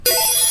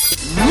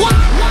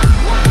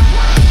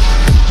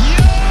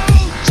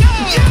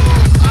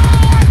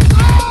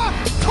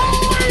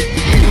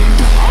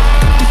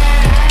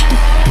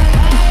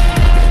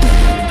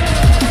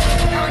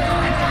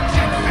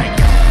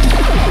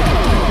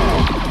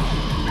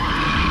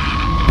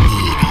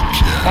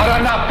But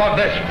enough of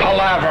this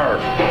palaver.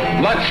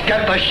 Let's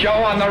get the show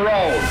on the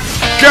road.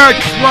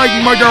 That's right,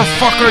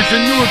 motherfuckers, a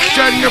new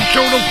exciting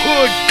episode of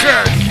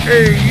Hoodcast.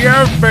 Hey,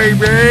 yeah,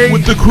 baby.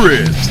 With the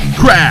crisp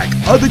crack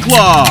of the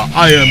claw,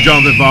 I am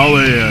Jonathan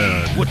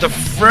Vollian. With the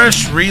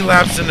fresh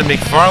relapse into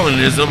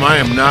McFarlaneism, I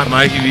am not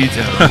Mikey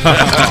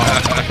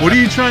V-Town. What are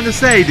you trying to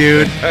say,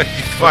 dude? You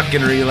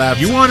fucking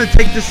relapsed. You want to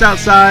take this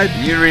outside?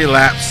 You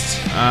relapsed.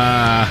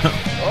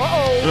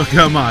 Oh,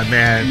 come on,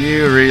 man.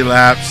 You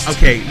relapsed.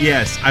 Okay,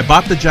 yes, I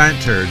bought the giant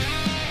turd.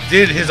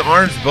 Dude, his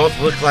arms both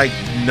look like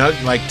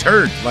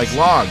turds, like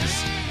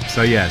logs.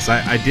 So yes,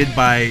 I did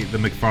buy the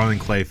McFarlane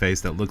clay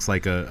face that looks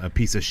like a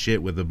piece of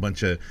shit with a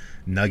bunch of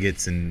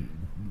nuggets and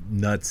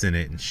nuts in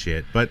it and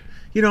shit. But,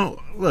 you know,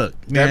 look,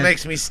 man. That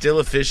makes me still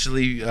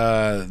officially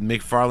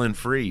McFarlane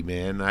free,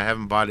 man. I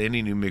haven't bought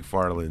any new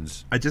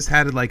McFarlanes. I just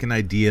had like an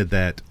idea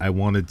that I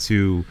wanted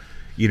to,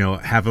 you know,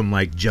 have him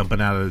like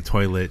jumping out of the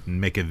toilet and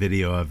make a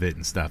video of it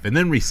and stuff, and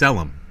then resell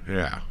them.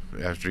 Yeah,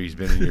 after he's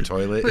been in your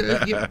toilet.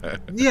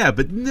 Yeah,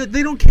 but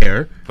they don't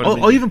care.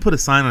 I'll even put a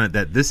sign on it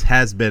that this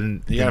has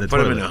been. You gotta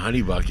put him in a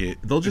honey bucket.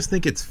 They'll just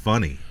think it's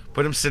funny.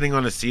 Put him sitting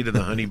on a seat of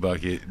the honey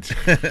bucket.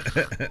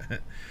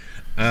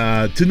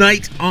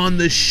 Tonight on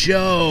the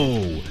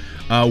show,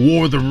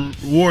 War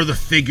of the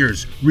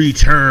Figures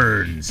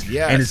returns.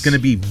 Yes. And it's going to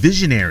be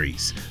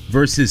Visionaries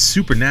versus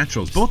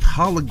Supernaturals, both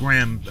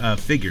hologram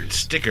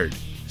figures.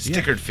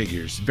 Stickered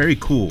figures. Very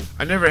cool.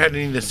 I never had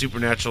any of the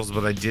Supernaturals,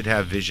 but I did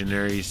have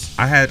Visionaries.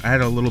 I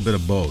had a little bit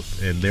of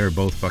both, and they're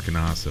both fucking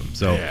awesome.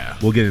 So yeah.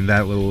 We'll get into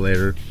that a little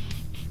later.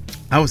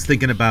 I was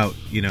thinking about,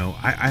 you know,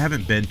 I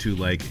haven't been to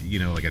like, you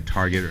know, like a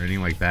Target or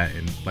anything like that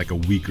in like a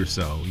week or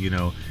so, you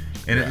know.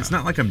 And It's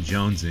not like I'm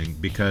jonesing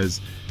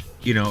because,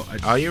 you know.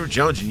 You were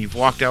jonesing. You've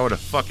walked out with a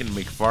fucking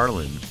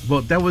McFarlane.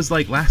 Well, that was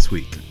like last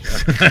week.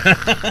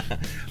 I'm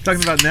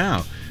talking about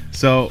now.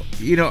 So,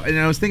 you know, and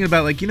I was thinking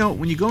about, like, you know,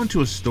 when you go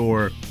into a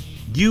store,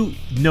 you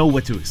know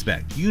what to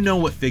expect. You know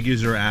what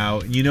figures are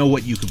out, and you know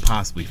what you could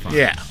possibly find.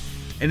 Yeah.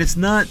 And it's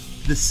not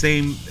the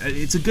same.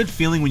 It's a good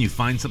feeling when you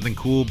find something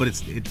cool, but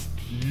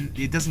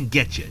it doesn't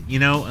get you, you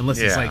know, unless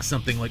it's like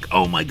something like,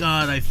 oh my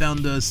god, I found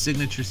the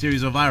signature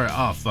series of Elvira.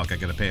 Oh fuck, I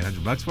gotta pay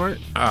 $100 for it.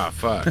 Oh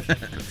fuck.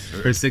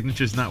 Her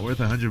signature's not worth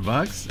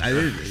 $100. I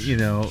didn't, you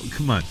know,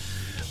 come on.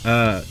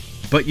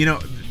 But you know,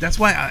 that's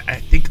why I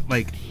think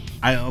like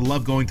I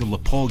love going to La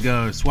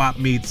Pulga or swap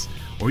meets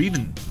or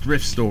even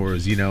thrift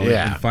stores, you know,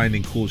 and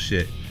finding cool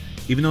shit.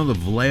 Even though the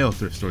Vallejo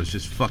thrift stores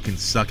just fucking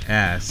suck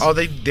ass. Oh,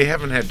 they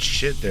haven't had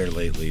shit there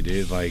lately,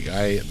 dude. Like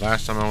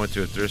last time I went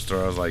to a thrift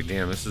store, I was like,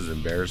 damn, this is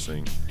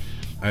embarrassing.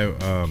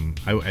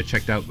 I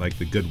checked out like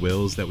the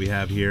Goodwills that we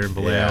have here in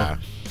Vallejo. Yeah.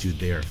 Dude,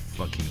 they are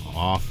fucking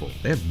awful.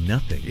 They have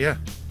nothing. Yeah.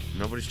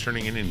 Nobody's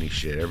turning in any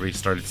shit. Everybody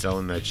started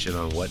selling that shit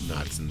on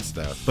Whatnots and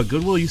stuff. But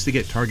Goodwill used to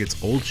get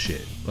Target's old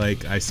shit.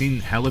 Like, I seen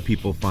hella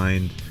people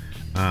find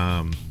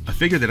a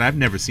figure that I've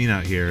never seen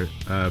out here,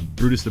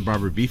 Brutus the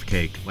Barber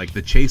Beefcake, like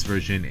the Chase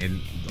version,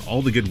 and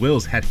all the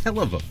Goodwills had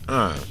hella of them.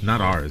 Not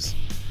ours.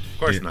 Of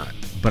course not.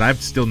 But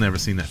I've still never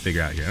seen that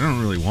figure out here. I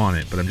don't really want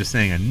it, but I'm just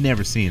saying I've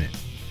never seen it.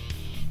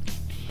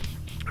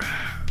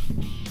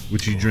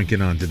 What you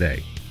drinking on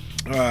today?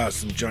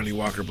 Some Johnny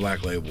Walker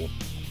Black Label.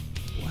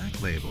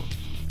 Black Label.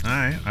 All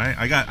right.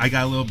 I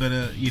got a little bit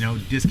of, you know,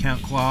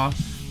 Discount Claw,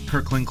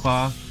 Kirkland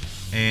Claw,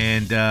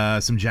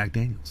 and some Jack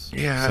Daniels.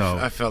 Yeah, so,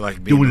 I felt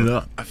like doing it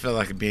up. I felt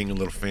like being a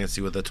little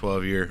fancy with a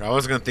 12-year. I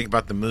was gonna think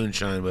about the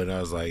moonshine, but I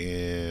was like,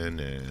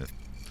 nah.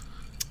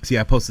 See,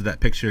 I posted that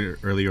picture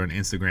earlier on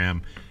Instagram,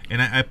 and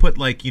I put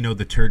like, you know,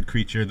 the turd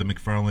creature, the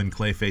McFarlane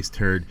Clayface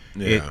turd,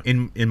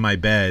 in my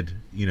bed,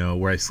 you know,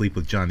 where I sleep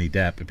with Johnny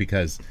Depp,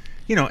 because,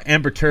 you know,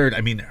 Amber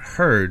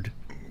Heard,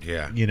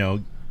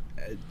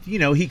 you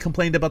know, he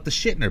complained about the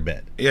shit in her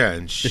bed. Yeah,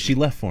 and she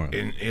left for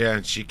him.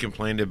 And she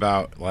complained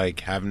about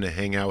like having to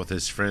hang out with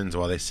his friends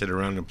while they sit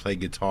around and play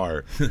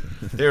guitar.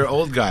 They're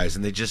old guys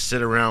and they just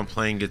sit around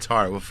playing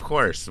guitar. Well, of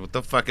course. What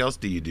the fuck else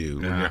do you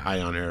do when you're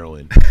high on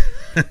heroin?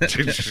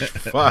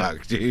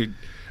 Fuck, dude.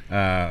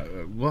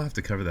 We'll have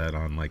to cover that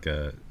on like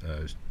a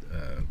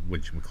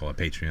what you would call a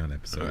Patreon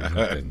episode or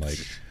something. Like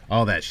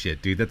all that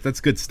shit, dude.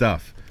 That's good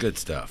stuff. Good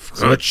stuff.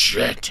 So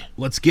shit.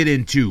 Let's get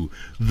into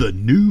the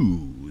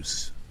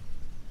news.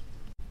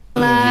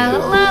 Dr.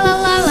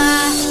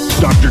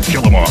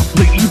 Killamore,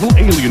 the evil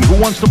alien who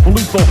wants to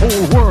pollute the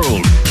whole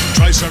world.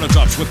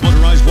 Triceratops with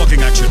motorized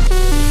walking action.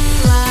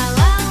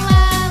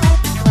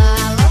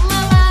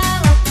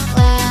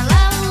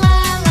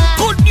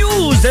 Good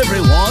news,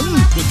 everyone!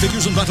 With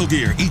figures and battle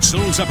gear, each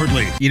sold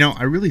separately. You know,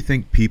 I really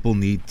think people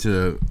need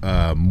to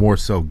more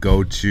so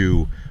go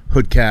to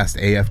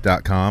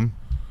hoodcastaf.com.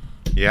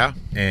 Yeah?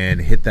 And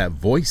hit that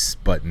voice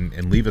button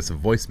and leave us a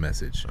voice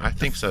message. I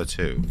think so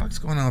too. What's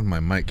going on with my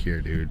mic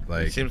here, dude?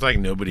 Like, it seems like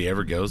nobody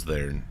ever goes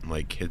there and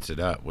like hits it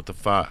up. What the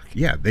fuck?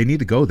 Yeah, they need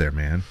to go there,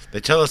 man. They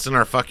tell us in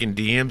our fucking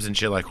DMs and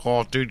shit like,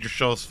 oh, dude, your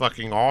show's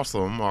fucking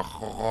awesome.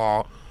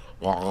 While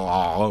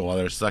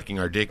they're sucking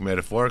our dick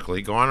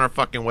metaphorically, go on our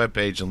fucking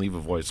webpage and leave a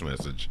voice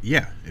message.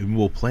 Yeah, and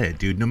we'll play it,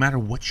 dude, no matter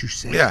what you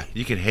say. Yeah,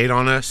 you can hate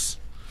on us,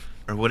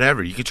 or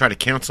whatever. You could try to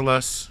counsel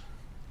us,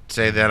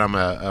 say that I'm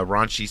a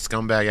raunchy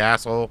scumbag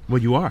asshole.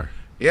 Well, you are.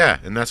 Yeah,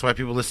 and that's why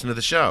people listen to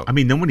the show. I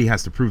mean, nobody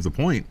has to prove the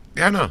point.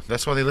 Yeah, I know.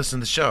 That's why they listen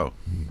to the show.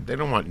 They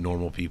don't want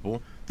normal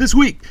people. This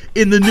week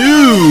in the news,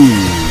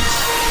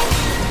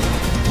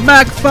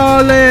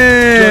 McFarlane.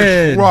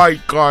 That's right,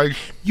 guys.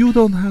 You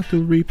don't have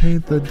to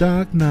repaint the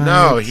Dark Knight.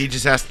 No, he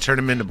just has to turn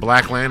them into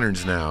Black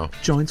Lanterns now.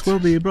 Joints will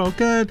be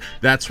broken.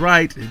 That's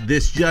right.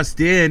 This just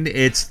in.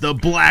 It's the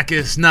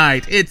Blackest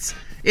Night. It's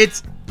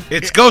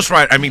Ghost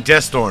Rider. I mean,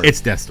 Deathstorm.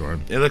 It's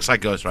Deathstorm. It looks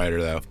like Ghost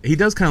Rider, though. He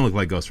does kind of look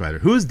like Ghost Rider.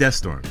 Who is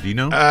Deathstorm? Do you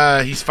know?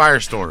 He's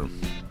Firestorm.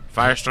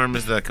 Firestorm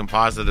is the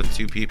composite of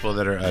two people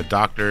that are a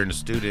doctor and a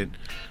student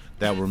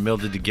that were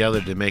melded together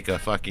to make a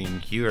fucking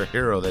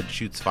hero that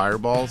shoots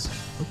fireballs.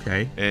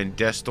 Okay. And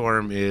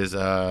Deathstorm is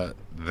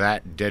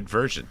that dead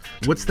version.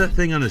 What's that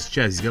thing on his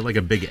chest? He's got like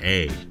a big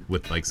A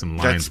with like some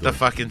lines. That's the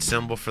fucking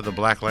symbol for the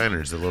Black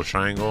Lanterns, the little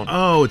triangle.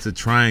 Oh, it's a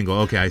triangle.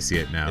 Okay, I see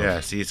it now. Yeah,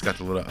 see, it's got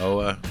the little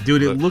Oa.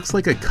 Dude, it looks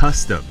like a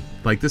custom.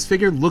 Like, this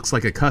figure looks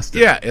like a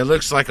custom. Yeah, it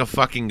looks like a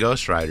fucking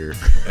Ghost Rider.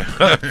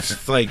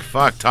 It's like,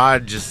 fuck,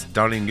 Todd just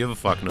don't even give a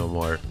fuck no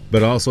more.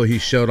 But also, he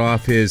showed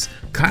off his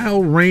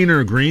Kyle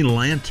Rayner Green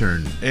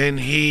Lantern. And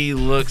he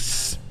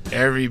looks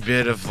every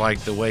bit of like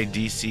the way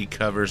DC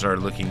covers are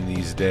looking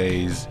these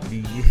days.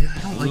 Yeah, I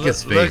don't like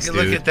his face, dude.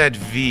 Look at that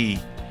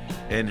V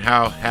and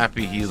how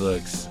happy he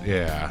looks.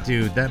 Yeah.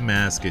 Dude, that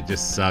mask, it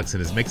just sucks.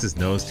 And it makes his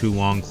nose too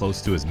long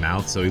close to his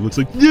mouth, so he looks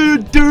like, yeah,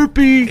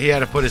 derpy. He had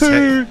to put his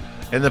head...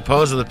 In the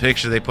pose of the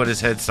picture, they put his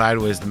head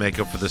sideways to make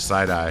up for the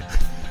side eye.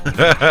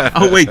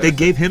 Oh, wait, they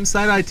gave him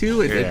side eye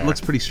too? It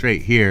looks pretty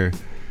straight here.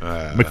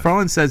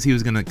 McFarlane says he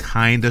was going to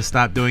kind of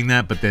stop doing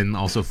that, but then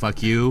also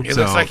fuck you. It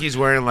looks like he's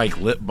wearing like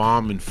lip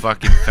balm and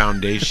fucking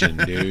foundation,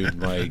 dude.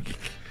 Like,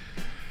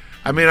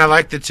 I mean, I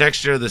like the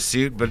texture of the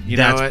suit, but you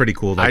know what? That's pretty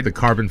cool. Like the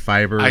carbon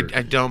fiber. I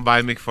don't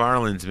buy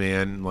McFarlane's,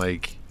 man.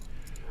 Like,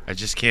 I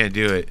just can't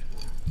do it.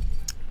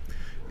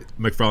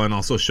 McFarlane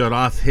also showed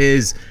off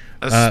his...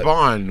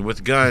 Spawn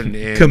with gun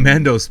and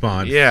Commando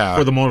Spawn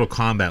for the Mortal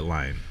Kombat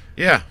line.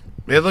 Yeah,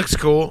 it looks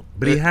cool.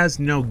 But he has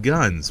no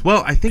guns.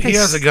 Well, I think he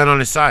has a gun on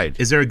his side.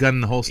 Is there a gun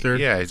in the holster?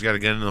 Yeah, he's got a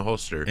gun in the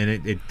holster.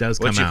 And it does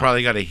come out. But you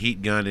probably got a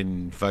heat gun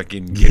and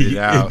fucking get it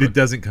out. It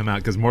doesn't come out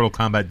because Mortal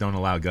Kombat don't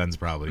allow guns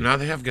probably. No,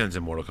 they have guns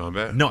in Mortal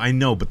Kombat. No, I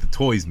know, but the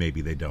toys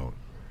maybe they don't.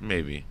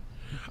 Maybe.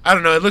 I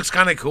don't know. It looks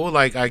kind of cool.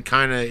 Like,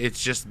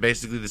 it's just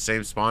basically the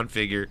same Spawn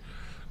figure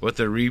with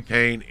a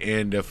repaint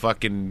and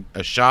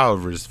a Shaw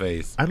over his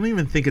face. I don't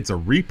even think it's a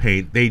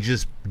repaint. They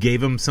just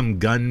gave him some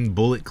gun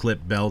bullet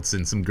clip belts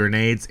and some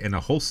grenades and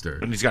a holster.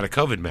 And he's got a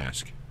COVID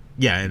mask.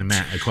 Yeah, and a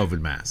COVID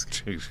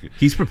mask.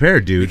 He's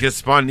prepared, dude. Because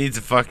Spawn needs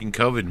a fucking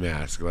COVID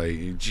mask.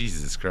 Like,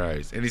 Jesus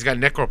Christ. And he's got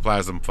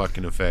necroplasm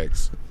fucking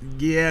effects.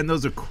 Yeah, and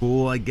those are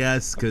cool, I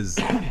guess, because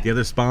the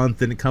other Spawns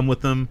didn't come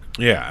with them.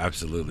 Yeah,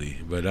 absolutely.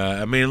 But,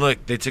 I mean,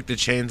 look, they took the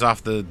chains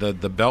off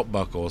the belt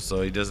buckle,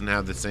 so he doesn't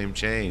have the same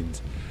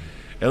chains.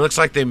 It looks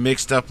like they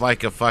mixed up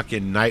like a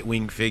fucking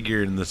Nightwing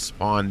figure and the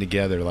Spawn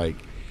together. Like,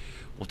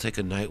 we'll take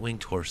a Nightwing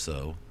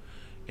torso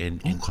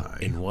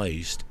and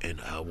waist,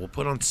 and we'll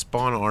put on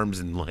Spawn arms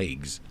and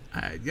legs.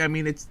 I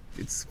mean, it's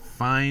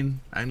fine.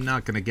 I'm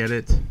not gonna get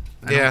it.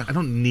 I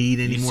don't need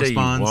any more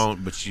Spawns. You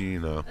won't, but you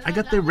know. I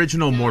got the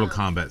original Mortal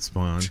Kombat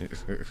Spawn.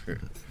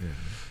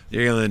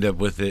 You're gonna end up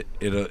with it.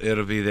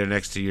 It'll be there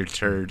next to your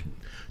turd.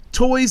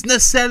 Toys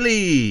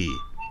Naselli.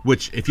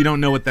 Which, if you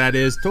don't know what that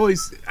is,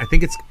 toys, I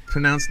think it's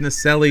pronounced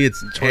Naselli.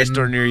 It's Toy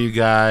Store near you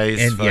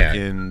guys. And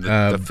fucking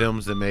the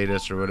films that made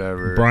us or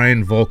whatever.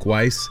 Brian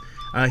Volkweiss.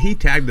 He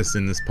tagged us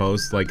in this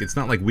post. Like, it's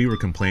not like we were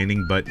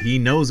complaining, but he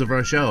knows of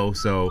our show.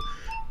 So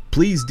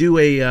please do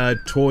a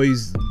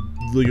Toys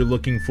You're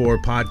Looking For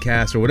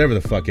podcast or whatever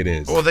the fuck it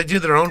is. Well, they do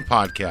their own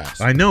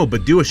podcast. I know,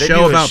 but do a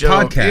show about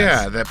podcasts.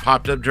 Yeah, that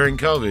popped up during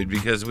COVID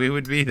because we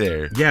would be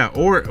there. Yeah,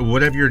 or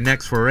whatever your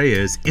next foray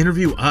is,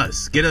 interview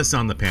us. Get us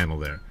on the panel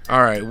there.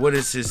 All right, what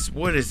is this?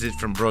 What is it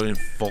from Brilliant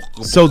Folk?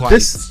 So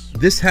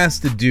this has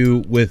to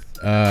do with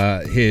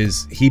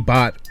he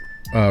bought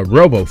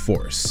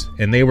RoboForce,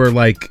 and they were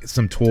like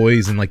some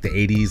toys in like the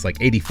 80s, like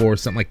 84,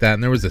 something like that,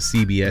 and there was a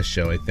CBS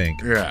show, I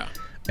think. Yeah.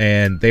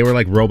 And they were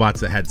like robots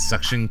that had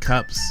suction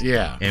cups.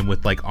 Yeah. And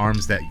with like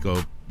arms that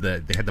go,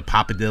 they had the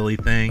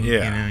Popadilly thing.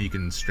 Yeah. You know, you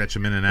can stretch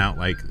them in and out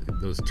like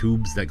those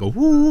tubes that go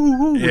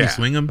woo when you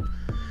swing them.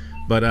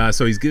 But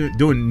so he's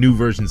doing new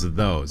versions of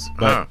those.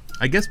 But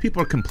I guess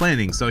people are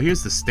complaining. So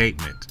here's the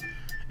statement.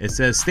 It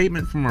says,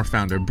 statement from our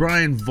founder,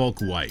 Brian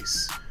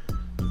Volkweiss.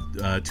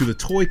 To the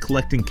toy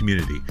collecting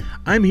community.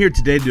 I'm here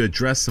today to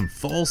address some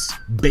false,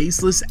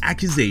 baseless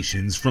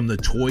accusations from the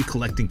toy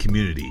collecting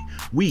community.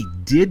 We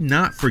did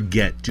not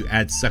forget to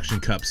add suction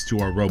cups to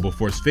our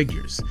RoboForce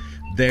figures.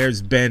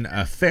 There's been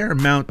a fair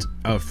amount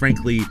of,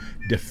 frankly,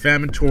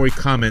 defamatory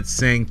comments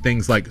saying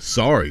things like,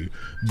 sorry,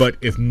 but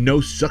if no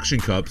suction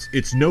cups,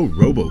 it's no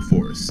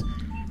RoboForce.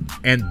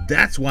 And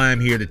that's why I'm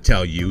here to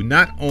tell you,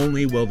 not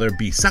only will there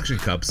be suction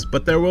cups,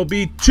 but there will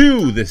be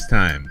 2 this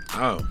time.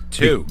 Oh,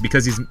 2.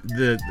 Because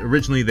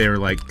originally they were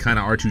like kind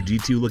of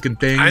R2-D2 looking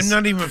things. I'm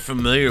not even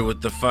familiar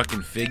with the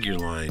fucking figure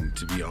line,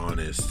 to be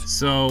honest.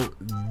 So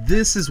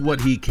this is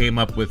what he came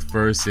up with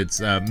first. It's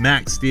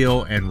Max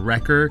Steel and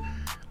Wrecker.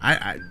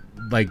 I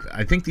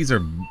think these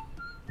are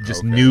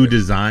just new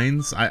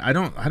designs. I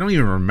don't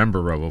even remember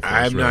RoboForce.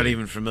 I'm not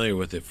even familiar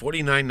with it.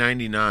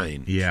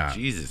 $49.99. Yeah.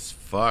 Jesus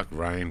fuck,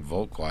 Ryan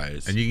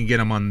Volkweis. And you can get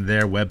them on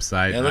their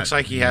website. It looks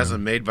like he has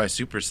them made by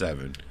Super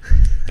 7.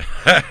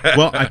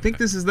 Well, I think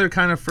this is their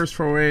kind of first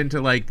foray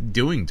into like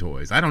doing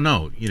toys. I don't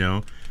know.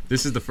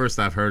 This is the first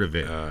I've heard of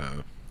it.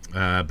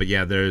 But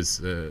yeah,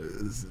 there's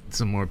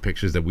some more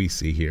pictures that we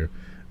see here.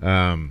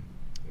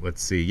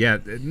 Let's see. Yeah,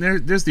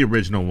 there's the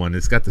original one.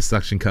 It's got the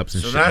suction cups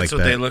and shit like that. So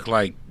that's what they look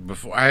like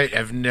before.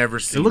 I've never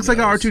seen. It looks like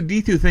an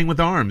R2-D2 thing with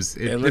arms.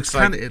 It looks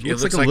like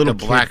a little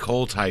black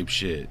hole type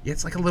shit. Yeah,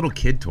 it's like a little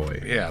kid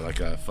toy. Yeah, like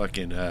a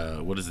fucking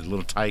what is it?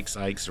 Little Ikes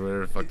or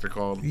whatever the fuck they're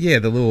called. Yeah,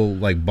 the little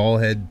like ball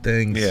head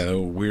things. Yeah, the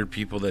weird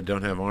people that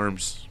don't have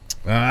arms.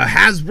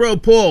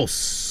 Hasbro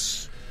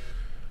Pulse.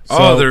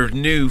 They're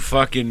new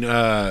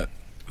fucking.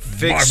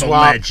 Fix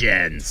swap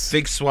Legends.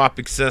 Fix swap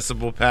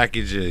accessible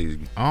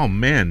packaging. Oh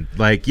man,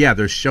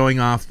 they're showing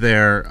off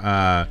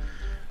their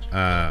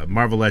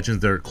Marvel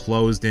Legends. They're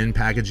closed in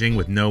packaging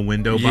with no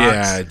window box.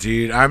 Yeah,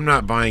 dude, I'm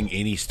not buying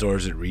any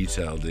stores at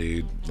retail,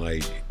 dude.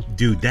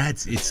 Dude,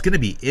 it's gonna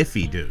be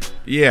iffy, dude.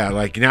 Yeah,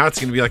 now it's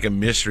gonna be like a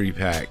mystery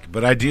pack.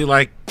 But I do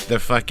like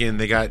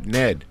they got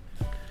Ned.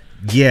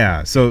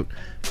 Yeah, so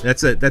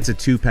that's a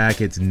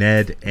 2-pack. It's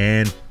Ned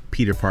and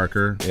Peter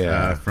Parker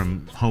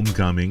from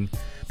Homecoming.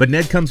 But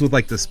Ned comes with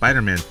the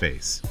Spider-Man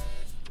face.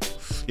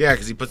 Yeah,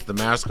 because he puts the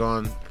mask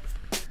on.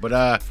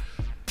 But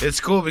it's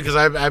cool because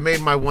I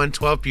made my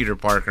 112 Peter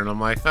Parker, and I'm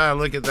like,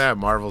 look at that.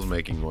 Marvel's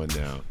making one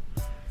now.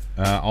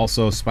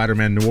 Also,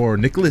 Spider-Man Noir.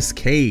 Nicolas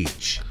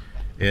Cage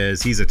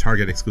he's a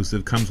Target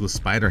exclusive. Comes with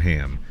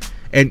Spider-Ham.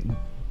 And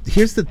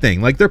here's the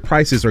thing. Their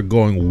prices are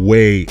going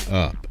way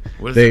up.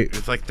 What is it?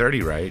 It's like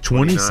 30, right?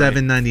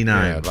 $27.99.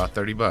 Yeah, about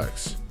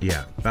 $30.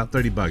 Yeah, about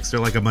 $30. They're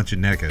like a bunch of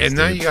NECAs. And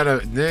now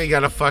you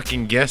gotta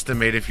fucking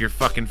guesstimate if your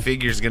fucking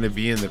figure's gonna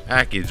be in the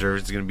package or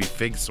if it's gonna be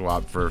fig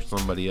swap for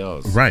somebody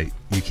else. Right.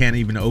 You can't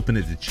even open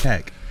it to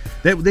check.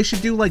 They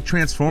should do like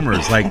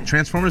Transformers.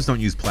 Transformers don't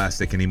use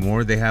plastic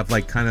anymore. They have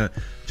kind of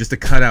just a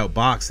cutout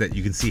box that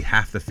you can see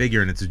half the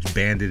figure and it's just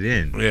banded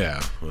in.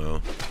 Yeah, well,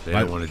 they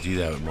don't want to do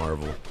that with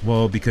Marvel.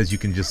 Well, because you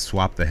can just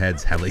swap the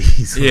heads hella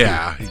easily.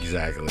 Yeah,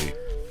 exactly.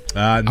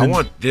 I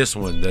want this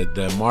one,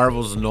 the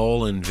Marvel's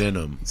Nolan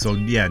Venom. So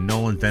yeah,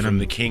 Nolan Venom from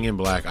the King in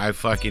Black.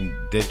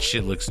 That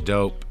shit looks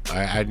dope.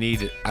 I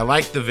need it. I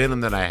like the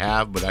Venom that I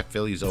have, but I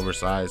feel he's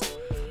oversized.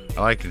 I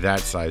like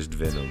that sized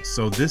Venom.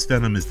 So this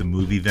Venom is the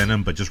movie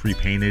Venom, but just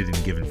repainted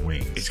and given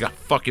wings. He's got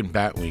fucking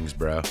bat wings,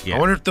 bro. Yeah. I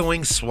wonder if the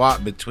wings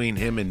swap between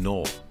him and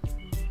Noel.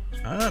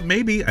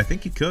 Maybe. I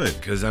think you could.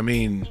 Because,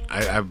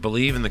 I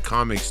believe in the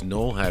comics,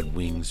 Noel had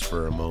wings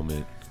for a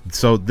moment.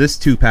 So this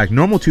 2-pack,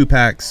 normal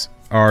 2-packs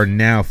are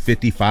now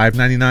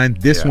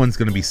 $55.99. This one's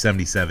going to be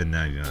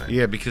 $77.99.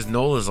 Yeah, because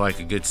Noel is like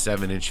a good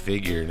 7-inch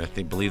figure,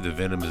 and believe the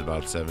Venom is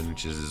about 7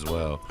 inches as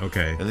well.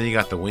 Okay. And then you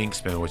got the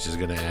wingspan, which is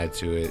going to add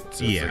to it.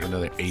 So it's like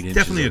another 8 inches.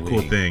 Definitely a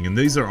cool thing, and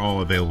these are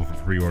all available for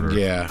pre-order.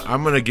 Yeah,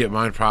 I'm going to get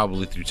mine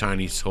probably through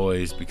Tiny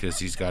Toys because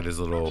he's got his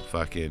little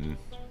fucking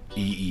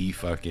EE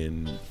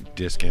fucking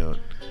discount.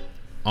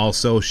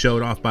 Also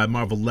showed off by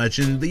Marvel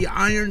Legend, the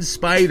Iron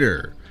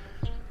Spider,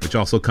 which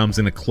also comes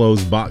in a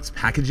closed box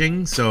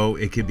packaging, so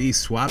it could be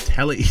swapped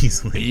hella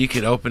easily. You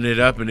could open it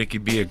up and it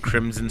could be a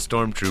Crimson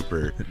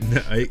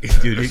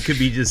Stormtrooper. Dude, it could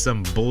be just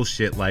some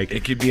bullshit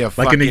it could be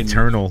like an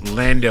Eternal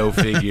Lando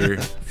figure.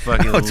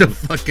 It's a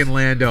fucking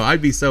Lando.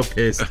 I'd be so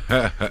pissed.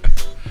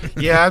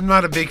 Yeah, I'm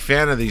not a big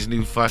fan of these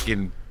new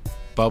fucking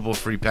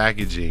bubble-free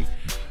packaging.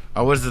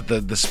 Was it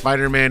the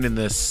Spider-Man and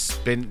the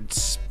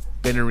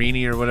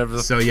Spinnerini or whatever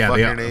the fuck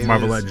her name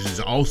Marvel is. Legends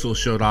also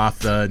showed off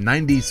the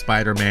 90s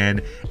Spider-Man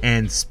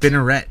and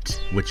Spinneret,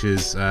 which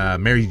is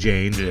Mary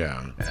Jane.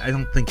 Yeah. I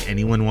don't think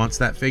anyone wants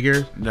that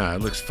figure. No,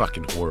 it looks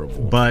fucking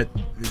horrible. But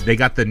they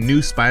got the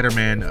new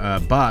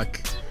Spider-Man Buck,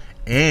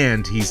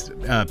 and he's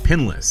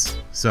pinless.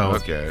 So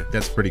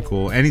that's pretty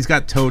cool. And he's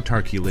got toe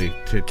articulation.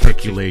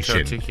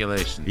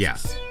 Toticulation. Yeah.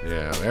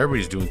 Yeah,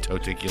 everybody's doing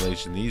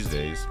toticulation these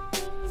days.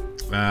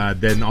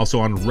 Then also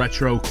on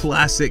Retro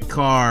Classic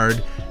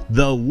card,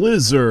 the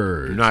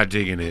Lizard. You're not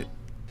digging it.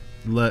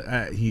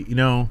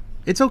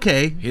 It's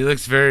okay. He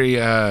looks very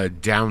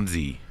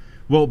Downsy.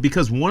 Well,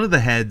 because one of the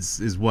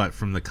heads is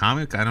from the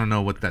comic? I don't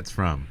know what that's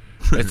from.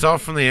 It's all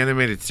from the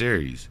animated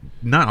series.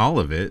 Not all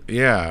of it.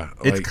 Yeah.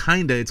 It's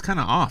kind of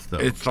off, though.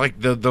 It's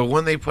like the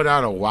one they put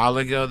out a while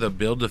ago, the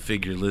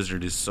Build-A-Figure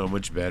Lizard is so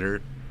much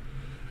better.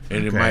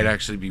 And it might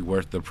actually be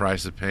worth the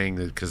price of paying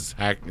it because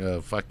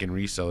fucking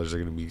resellers are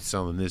going to be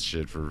selling this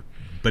shit for.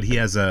 But he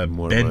has a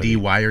bendy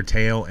wire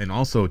tail and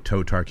also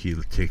toe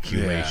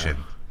articulation.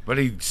 But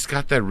he's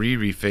got that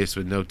Riri face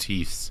with no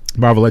teeth.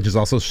 Marvel Legends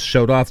also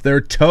showed off their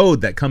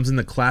Toad that comes in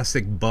the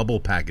classic bubble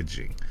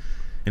packaging.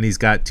 And he's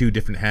got 2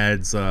 different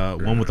heads,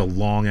 one with a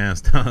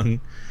long-ass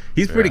tongue.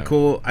 He's pretty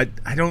cool.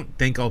 I don't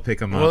think I'll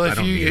pick him up. Well,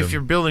 if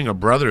you're building a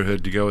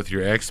Brotherhood to go with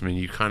your X-Men,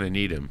 you kind of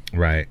need him.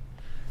 Right.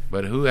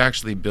 But who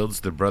actually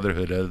builds the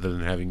Brotherhood other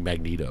than having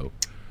Magneto?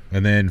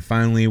 And then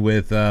finally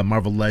with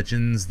Marvel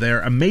Legends,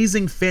 their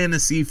Amazing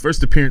Fantasy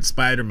first appearance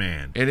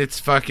Spider-Man. And it's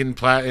fucking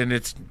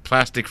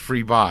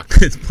plastic-free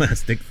box. It's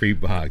plastic-free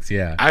box,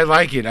 yeah. I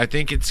like it. I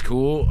think it's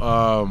cool.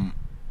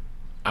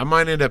 I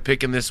might end up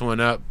picking this one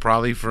up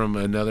probably from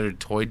another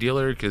toy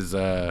dealer because,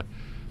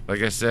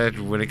 like I said,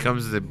 when it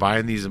comes to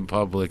buying these in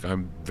public,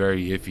 I'm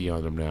very iffy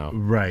on them now.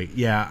 Right,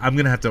 yeah. I'm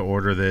going to have to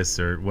order this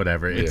or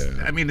whatever.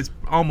 I mean, it's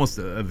almost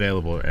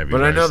available everywhere.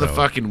 But I know the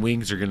fucking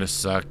wings are going to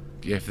suck.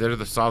 If they're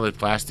the solid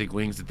plastic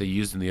wings that they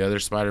used in the other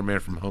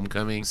Spider-Man from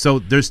Homecoming, so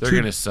they're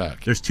going to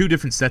suck. There's 2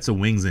 different sets of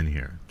wings in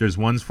here. There's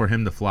ones for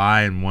him to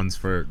fly and ones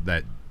for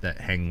that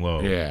hang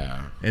low.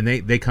 Yeah. And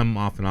they come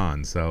off and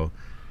on, so,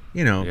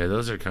 you know. Yeah,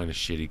 those are kind of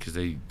shitty because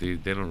they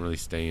don't really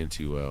stay in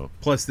too well.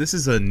 Plus, this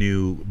is a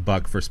new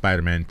bug for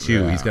Spider-Man,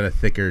 too. Yeah. He's got a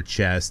thicker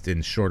chest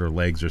and shorter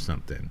legs or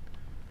something.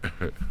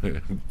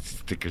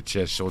 Thicker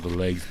chest, shoulder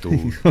legs,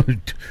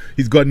 dude.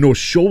 He's got no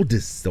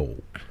shoulders,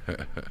 though.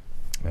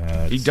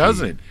 He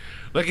doesn't.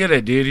 Look at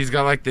it, dude. He's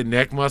got like the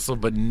neck muscle,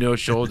 but no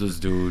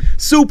shoulders, dude.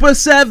 Super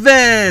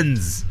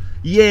Sevens.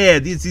 Yeah,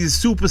 these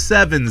Super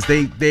Sevens.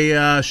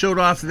 They showed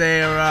off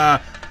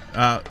their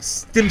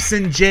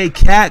Stimson J.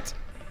 Cat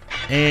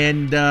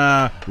and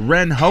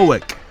Ren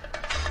Hoek.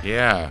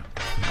 Yeah.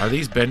 Are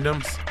these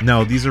Bendums?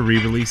 No, these are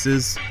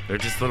re-releases. They're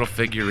just little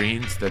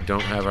figurines that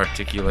don't have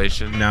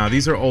articulation. No,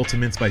 these are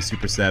Ultimates by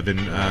Super 7.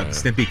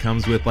 Stimpy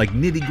comes with like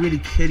nitty-gritty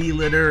kitty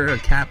litter, a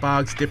cat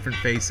box, different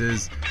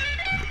faces.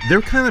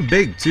 They're kind of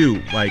big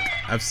too. Like,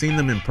 I've seen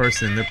them in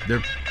person.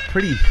 They're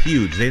pretty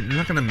huge. They're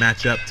not going to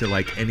match up to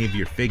like any of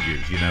your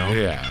figures, you know?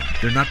 Yeah.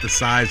 They're not the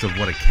size of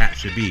what a cat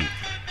should be.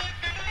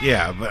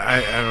 Yeah, but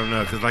I don't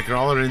know, because like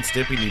all Ren and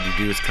Stimpy need to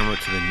do is come up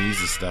to the knees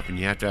and stuff, and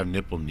you have to have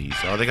nipple knees.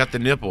 Oh, they got the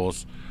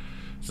nipples,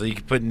 so you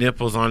can put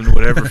nipples on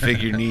whatever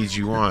figure knees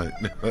you want.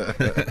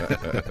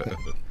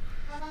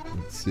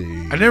 Let's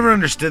see. I never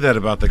understood that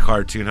about the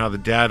cartoon, how the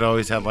dad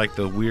always had like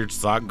the weird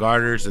sock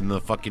garters and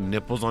the fucking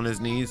nipples on his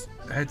knees.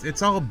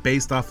 It's all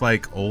based off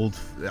like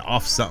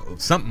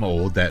something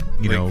old that,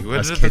 you know, Where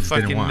us did kids the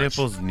didn't fucking watch.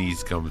 nipples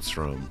knees comes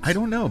from? I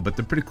don't know, but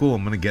they're pretty cool.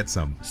 I'm gonna get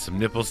some. Some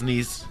nipples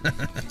knees.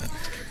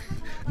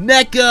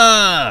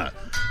 NECA.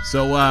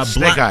 So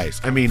Snake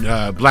Eyes. I mean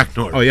Black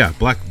Noir. Oh yeah,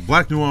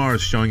 Black Noir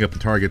is showing up in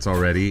Targets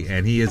already,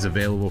 and he is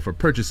available for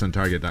purchase on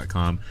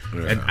Target.com.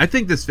 Yeah. And I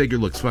think this figure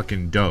looks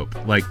fucking dope.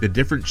 Like the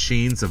different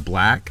sheens of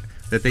black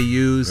that they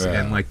use,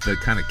 and like the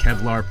kind of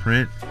Kevlar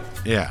print.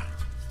 Yeah.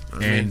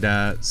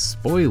 And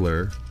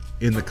spoiler,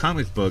 in the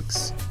comic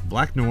books,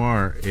 Black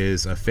Noir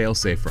is a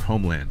failsafe for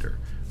Homelander,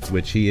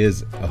 which he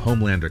is a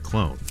Homelander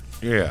clone.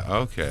 Yeah.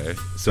 Okay.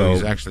 So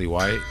he's actually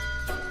white.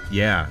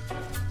 Yeah.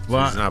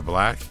 Well, he's not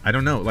black. I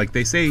don't know. Like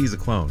they say he's a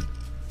clone.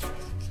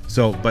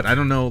 So, but I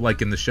don't know.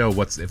 Like in the show,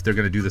 if they're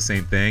gonna do the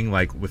same thing?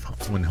 Like with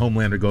when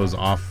Homelander goes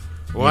off.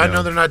 Well, I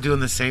know they're not doing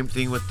the same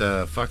thing with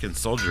the fucking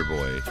Soldier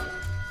Boy.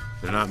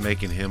 They're not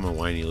making him a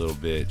whiny little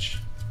bitch.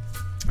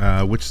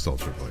 Which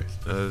Soldier Boy?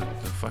 The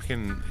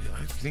fucking,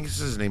 I think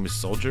his name is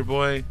Soldier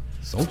Boy.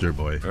 Soldier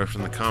Boy. Or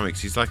from the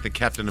comics, he's like the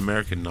Captain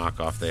American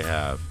knockoff they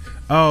have.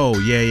 Oh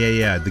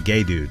yeah, the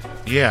gay dude.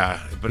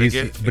 Yeah, but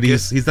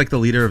he's like the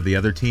leader of the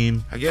other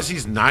team. I guess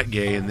he's not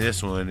gay in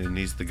this one, and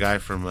he's the guy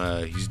from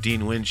he's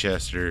Dean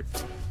Winchester,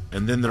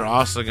 and then they're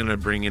also gonna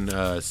bring in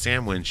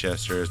Sam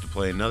Winchester as to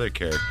play another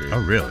character.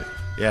 Oh really?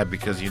 Yeah,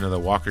 because the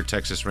Walker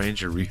Texas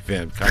Ranger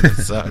revamp kind of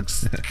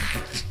sucks.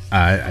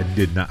 I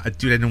did not,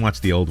 dude. I didn't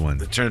watch the old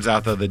one. It turns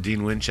out though the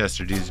Dean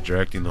Winchester dude's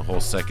directing the whole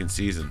second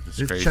season.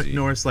 It's crazy. Chuck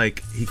Norris,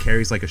 like he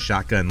carries like a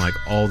shotgun like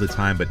all the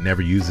time, but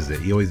never uses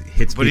it. He always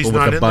hits but people he's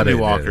with not the butt in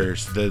the of new it.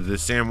 Walkers. The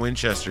Sam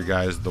Winchester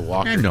guy is the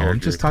Walker. I know. Character. I'm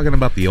just talking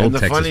about the old. And the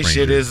Texas funny Ranger.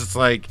 shit is, it's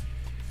like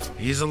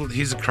he's a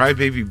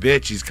crybaby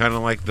bitch. He's kind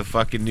of like the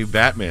fucking new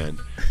Batman.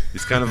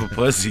 He's kind of a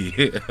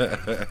pussy.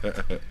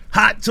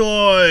 Hot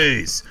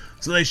Toys.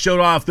 So they showed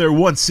off their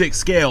 1/6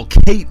 scale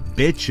Kate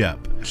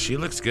Bishop. She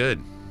looks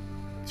good.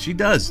 She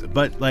does,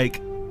 but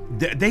like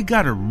they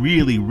got a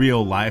really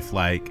real life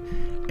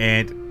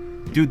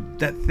and dude,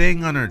 that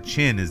thing on her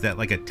chin, is that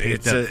like a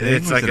taped up thing?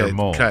 It's like a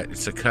mole? Cut.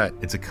 It's a cut.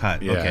 It's a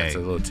cut. Yeah, okay. It's a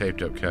little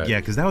taped up cut. Yeah,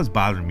 because that was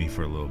bothering me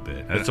for a little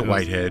bit. It's a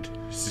whitehead.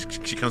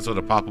 She comes with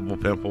a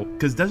poppable pimple.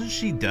 Because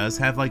does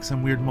have like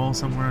some weird mole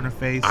somewhere on her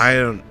face?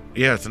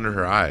 Yeah, it's under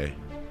her eye.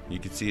 You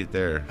can see it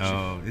there.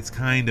 Oh, it's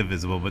kind of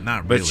visible, but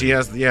not really. But she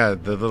has, the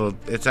little.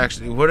 It's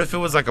actually. What if it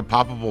was like a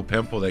poppable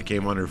pimple that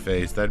came on her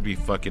face? That'd be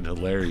fucking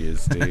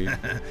hilarious, dude.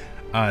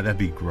 That'd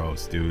be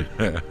gross, dude.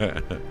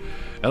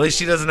 At least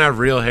she doesn't have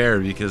real hair,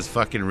 because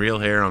fucking real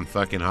hair on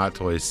fucking Hot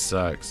Toys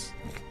sucks.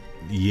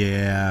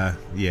 Yeah,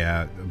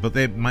 but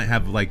they might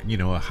have like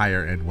a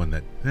higher end one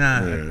that.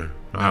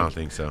 I don't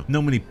think so.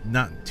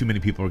 Not too many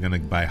people are gonna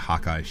buy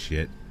Hawkeye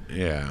shit.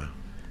 Yeah.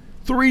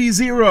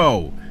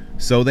 3-0.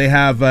 So they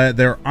have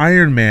their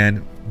Iron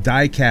Man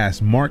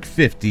diecast Mark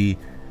 50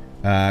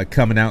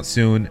 coming out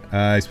soon.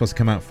 He's supposed to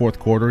come out fourth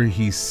quarter.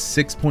 He's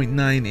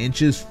 6.9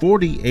 inches,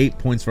 48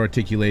 points for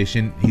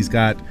articulation. He's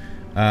got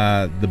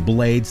the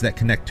blades that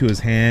connect to his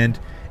hand,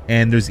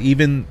 and there's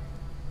even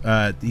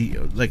all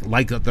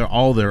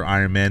their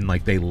Iron Men,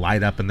 like they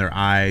light up in their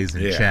eyes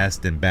and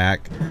chest and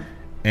back.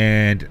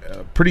 And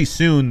pretty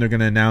soon they're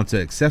gonna announce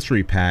an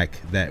accessory pack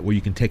where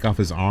you can take off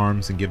his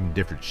arms and give him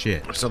different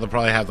shit. So they'll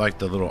probably have like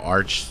the little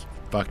arch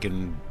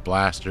fucking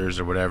blasters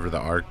or whatever, the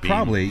arc beam.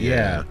 Probably,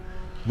 yeah.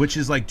 Which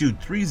is like,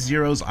 dude,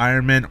 3-0's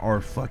Iron Men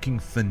are fucking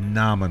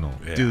phenomenal.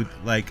 Yeah. Dude,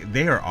 like,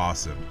 they are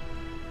awesome.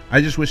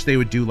 I just wish they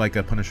would do like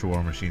a Punisher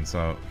War Machine,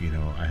 so, you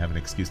know, I have an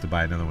excuse to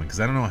buy another one,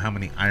 because I don't know how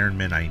many Iron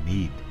Men I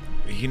need.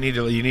 You need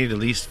at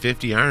least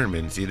 50 Iron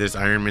Men. See, there's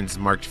Iron Men's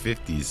marked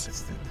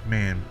 50s.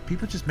 Man,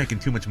 people are just making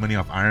too much money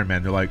off Iron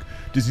Man. They're like,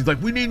 Disney's like,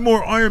 we need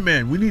more Iron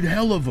Man. We need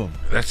hell of them.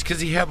 That's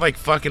because he had like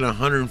fucking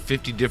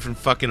 150 different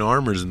fucking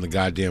armors in the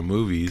goddamn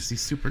movies.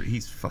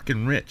 He's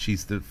fucking rich.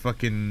 He's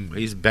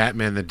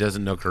Batman that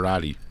doesn't know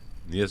karate.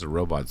 He has a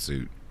robot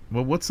suit.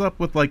 Well, what's up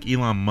with like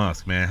Elon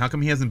Musk, man? How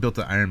come he hasn't built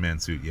an Iron Man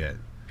suit yet?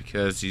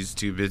 Because he's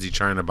too busy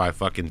trying to buy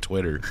fucking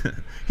Twitter.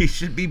 He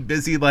should be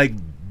busy like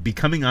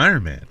becoming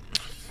Iron Man.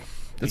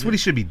 That's what he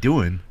should be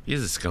doing.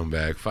 He's a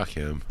scumbag. Fuck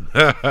him.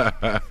 Let's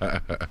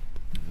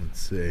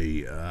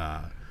see.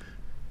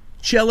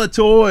 Cella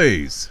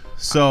Toys.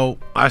 So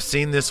I've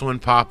seen this one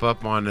pop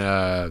up on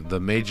the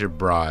Major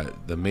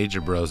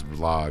Bros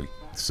blog.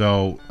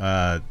 So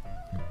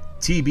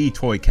TB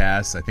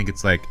Toycast, I think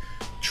it's like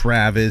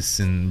Travis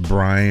and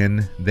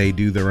Brian. They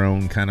do their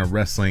own kind of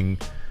wrestling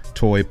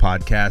toy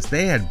podcast.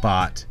 They had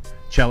bought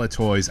Cella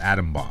Toys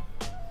Atom Bomb.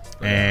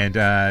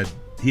 And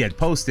he had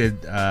posted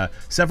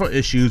several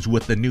issues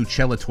with the new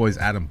Cella Toys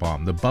Atom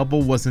Bomb. The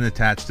bubble wasn't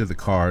attached to the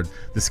card,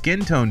 the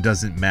skin tone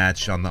doesn't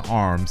match on the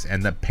arms,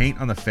 and the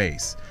paint on the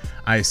face,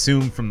 I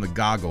assume from the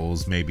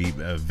goggles, maybe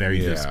very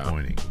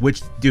disappointing.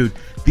 Which, dude,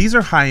 these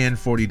are high-end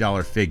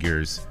 $40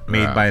 figures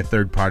made by a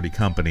third-party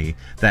company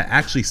that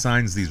actually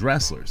signs these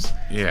wrestlers.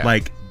 Yeah.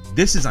 Like,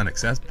 this is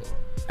unacceptable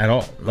at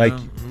all. Like,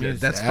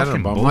 that's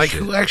fucking bullshit. Like,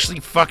 who actually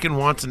fucking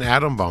wants an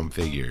Atom Bomb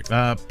figure?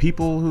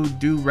 People who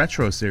do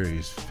retro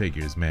series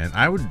figures, man.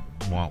 I would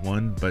want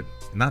one, but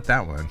not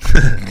that one.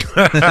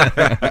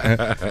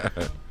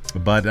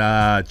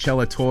 But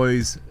Cella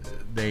Toys,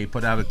 they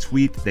put out a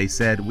tweet. They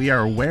said, "We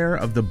are aware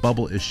of the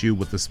bubble issue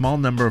with the small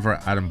number of our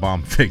Atom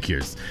Bomb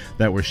figures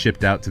that were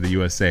shipped out to the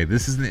USA.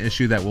 This is an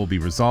issue that will be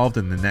resolved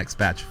in the next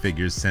batch of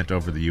figures sent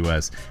over the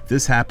US. If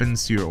this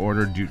happens to your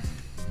order,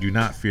 do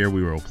not fear,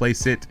 we will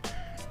replace it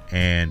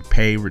and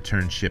pay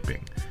return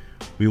shipping.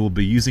 We will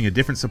be using a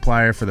different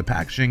supplier for the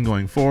packaging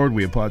going forward.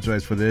 We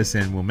apologize for this,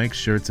 and we'll make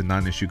sure it's a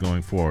non-issue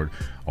going forward.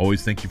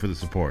 Always thank you for the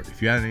support.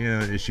 If you have any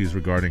issues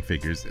regarding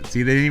figures,"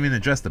 see, they didn't even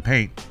address the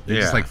paint.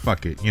 They're just like,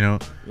 fuck it, you know?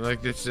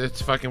 Like,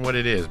 it's fucking what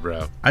it is,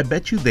 bro. I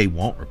bet you they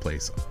won't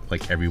replace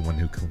like everyone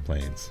who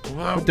complains.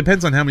 Well, it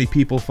depends on how many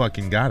people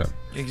fucking got them.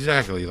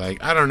 Exactly.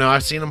 Like, I don't know.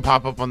 I've seen them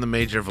pop up on the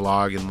Major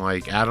vlog, and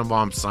like Atom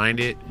Bomb signed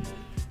it.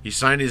 He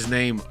signed his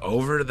name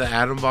over the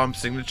Atom Bomb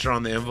signature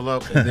on the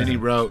envelope, and then he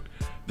wrote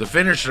the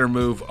finisher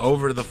move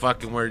over the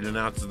fucking where it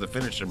announces the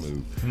finisher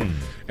move.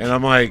 And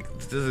I'm like,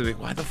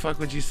 why the fuck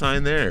would you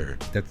sign there?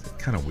 That's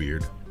kind of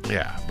weird.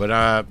 Yeah, but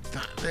I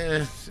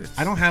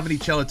don't have any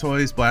Cella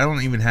Toys, but I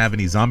don't even have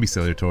any Zombie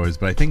Sailor toys.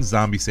 But I think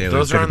Zombie Sailor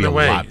is going to be a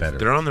lot better.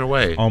 They're on their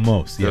way.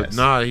 Almost, yes.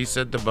 No, he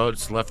said the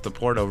boats left the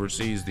port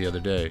overseas the other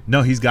day.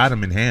 No, he's got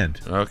them in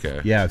hand. Okay.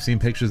 Yeah, I've seen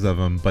pictures of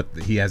them, but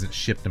he hasn't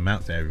shipped them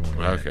out to everyone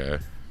yet. Okay.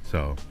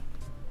 So,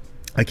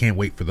 I can't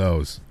wait for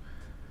those.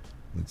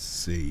 Let's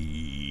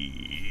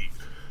see.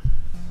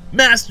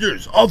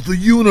 Masters of the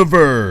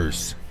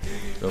Universe.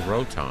 The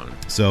Roton.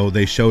 So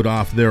they showed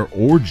off their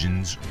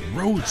Origins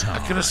Roton.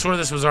 I could have swore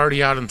this was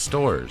already out in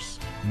stores.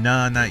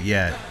 No, not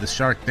yet. The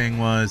shark thing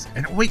was.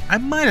 And wait, I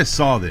might have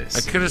saw this.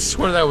 I could have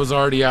swore that was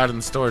already out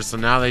in stores, so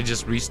now they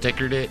just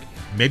restickered it.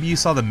 Maybe you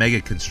saw the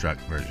Mega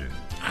Construct version.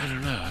 I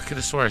don't know. I could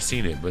have swore I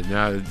seen it, but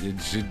now it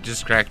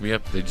just cracked me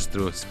up. They just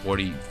threw a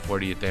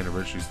 40th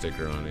anniversary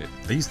sticker on it.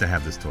 I used to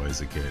have this toy as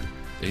a kid.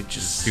 It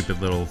just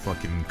stupid little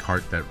fucking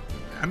cart that.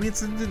 I mean,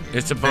 it's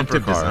a bumper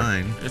car.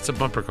 Design. It's a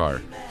bumper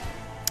car.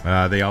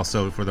 They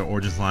also, for the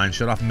Origins line,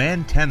 showed off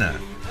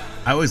Mantenna.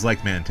 I always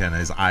liked Mantenna.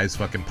 His eyes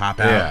fucking pop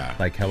out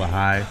like hella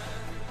high.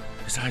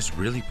 His eyes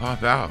really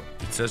pop out.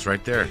 It says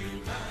right there.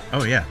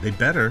 Oh yeah, they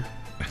better.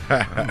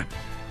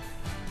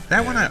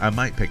 That one I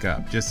might pick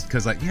up just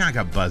because, like, I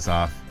got Buzz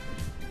Off.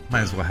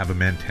 Might as well have a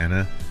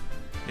Mantenna.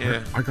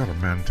 Yeah. I got a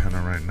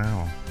Mantenna right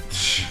now.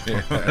 It's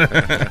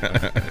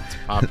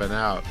popping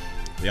out.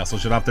 They also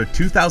showed off their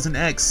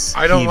 2000X.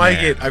 I don't like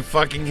it. I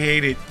fucking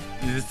hate it.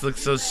 This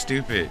looks so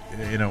stupid.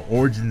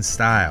 Origin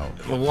style.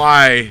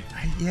 Why?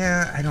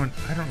 I don't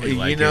really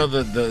like it.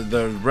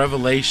 The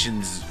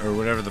Revelations or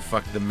whatever the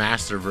fuck, the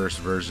Masterverse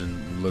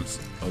version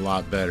looks a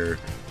lot better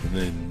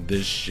than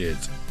this shit.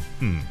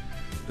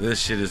 This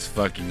shit is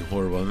fucking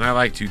horrible, and I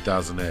like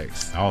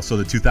 2000X. Also,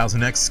 the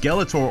 2000X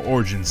Skeletor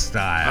origin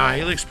style.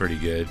 He looks pretty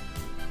good.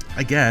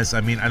 I guess.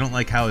 I mean, I don't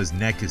like how his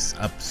neck is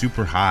up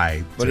super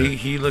high. But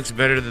he looks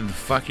better than the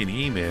fucking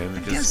He-Man,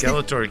 because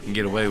Skeletor can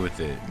get away with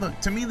it. Look,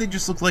 to me, they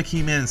just look like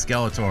He-Man and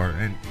Skeletor,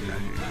 and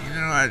you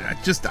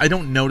know, I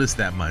don't notice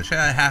that much.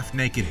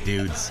 Half-naked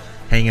dudes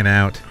hanging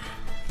out,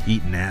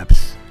 eating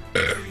naps.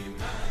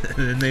 And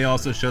then they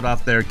also showed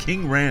off their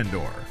King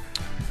Randor.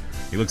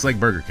 He looks like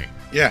Burger King.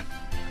 Yeah.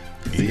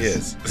 He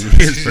is.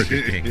 He is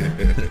Burger King.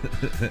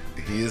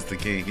 He is the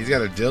king. He's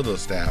got a dildo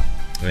staff.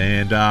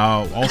 And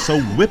also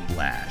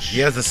Whiplash.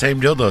 He has the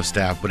same dildo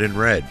staff, but in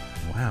red.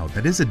 Wow,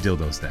 that is a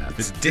dildo staff.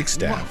 It's a dick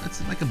staff. Well,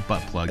 it's like a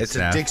butt plug It's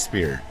staff. a dick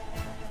spear.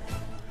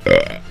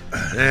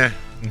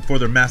 And for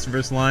their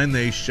Masterverse line,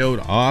 they showed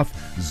off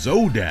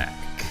Zodak.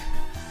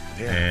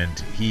 Yeah. And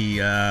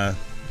he, I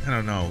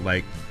don't know,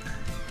 like,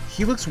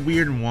 he looks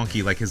weird and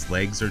wonky. Like, his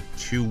legs are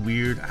too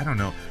weird. I don't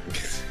know.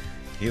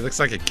 He looks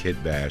like a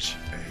Kid Bash.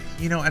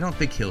 You know, I don't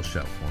think he'll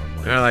show for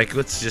him. They're like,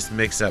 let's just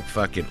mix up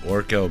fucking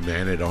Orko,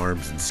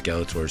 Man-at-Arms, and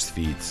Skeletor's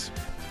feet.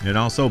 And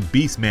also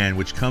Beastman,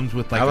 which comes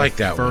with like, I like a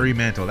that furry one.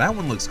 mantle. That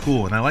one looks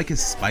cool, and I like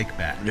his spike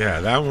bat.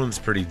 Yeah, that one's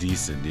pretty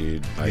decent,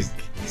 dude. Like,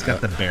 He's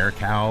got the bear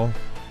cowl.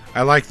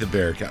 I like the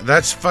bear cow.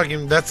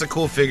 That's a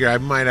cool figure. I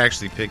might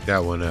actually pick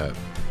that one up.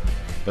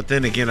 But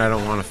then again, I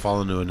don't want to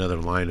fall into another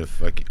line of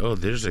fucking. Oh,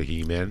 there's a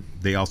He-Man.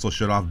 They also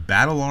showed off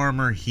Battle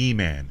Armor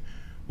He-Man,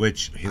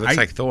 which He looks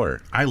like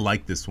Thor. I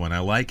like this one. I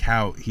like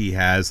how he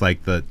has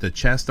like the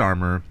chest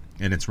armor,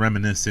 and it's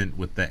reminiscent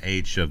with the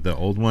H of the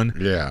old one.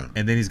 Yeah.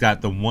 And then he's got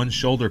the one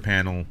shoulder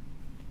panel,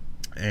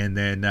 and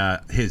then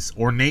his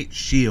ornate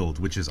shield,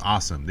 which is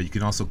awesome, that you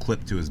can also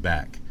clip to his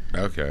back.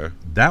 Okay.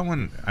 That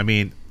one, I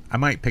mean, I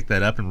might pick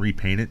that up and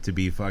repaint it to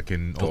be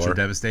fucking Thor. ultra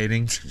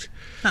devastating.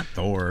 Not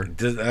Thor.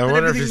 I Not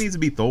wonder if everything needs to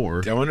be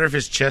Thor. I wonder if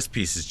his chest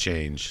pieces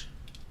change.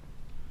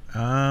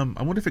 I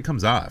wonder if it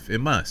comes off. It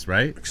must,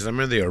 right? Because I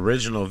remember the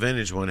original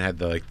vintage one had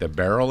the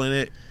barrel in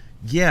it.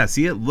 Yeah,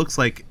 see, it looks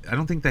like... I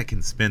don't think that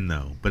can spin,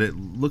 though. But it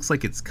looks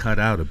like it's cut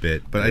out a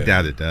bit. But I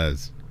doubt it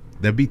does.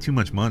 That'd be too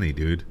much money,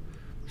 dude.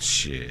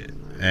 Shit.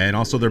 And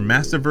also their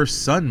Masterverse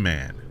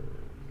Sunman.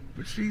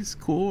 Which he's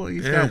cool.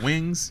 He's got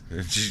wings.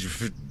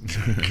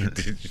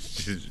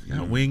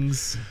 Got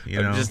wings,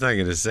 you know. I'm just not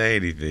going to say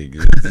anything.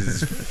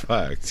 This is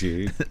fucked,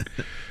 dude.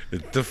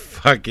 What the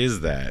fuck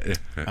is that?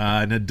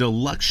 And a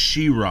deluxe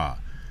She-Ra.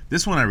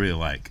 This one I really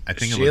like. I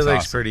think She it looks looks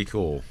awesome. pretty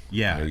cool.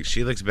 Yeah. Like,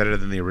 she looks better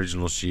than the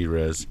original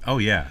She-Ra's. Oh,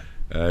 yeah.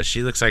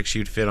 She looks like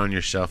she'd fit on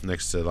your shelf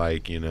next to,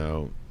 like, you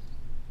know,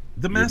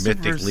 The your Mythic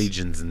Masterverse...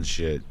 Legions and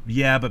shit.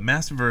 Yeah, but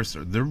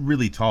Masterverse, they're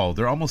really tall.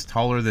 They're almost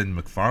taller than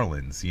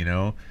McFarlane's, you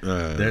know?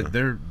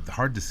 They're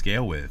hard to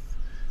scale with.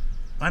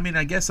 I mean,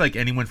 I guess, like,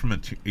 anyone from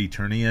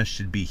Eternia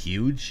should be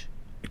huge.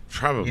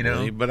 Probably, you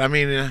know? but I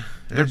mean,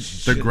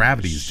 Their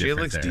gravity's she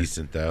different looks there.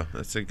 decent though.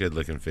 That's a good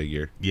looking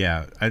figure.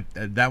 Yeah,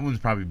 that one's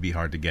probably be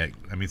hard to get.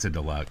 I mean, it's a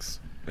deluxe.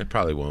 It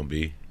probably won't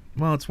be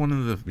Well, it's one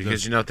of the...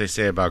 because you know what they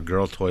say about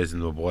girl toys in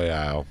the boy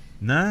aisle.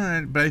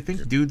 Nah, but I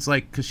think dudes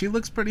like... Because she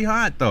looks pretty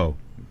hot, though.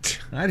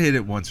 I'd hit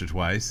it once or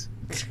twice.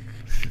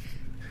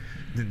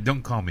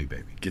 Don't call me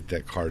baby. Get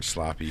that card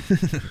sloppy.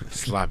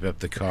 Slop up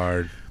the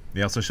card.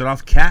 They also showed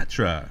off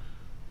Catra.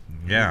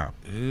 Yeah.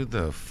 Who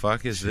the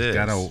fuck is this?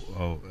 Got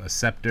a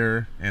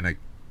scepter and a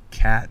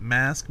cat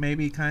mask,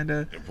 maybe, kind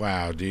of.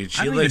 Wow, dude. I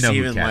She don't looks even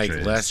know who even like Catra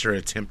is. lesser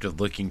attempt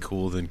of looking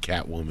cool than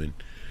Catwoman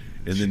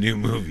in the new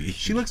movie.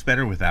 She looks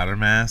better without her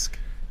mask.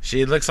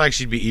 She looks like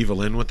she'd be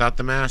Evelyn without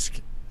the mask.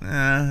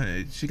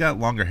 She got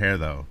longer hair,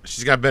 though.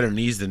 She's got better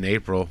knees than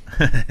April.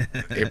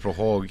 April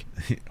Hogue.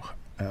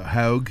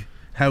 Hogue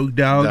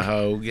dog. The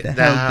Hogue. The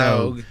The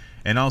Hogue. Hogue.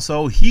 And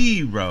also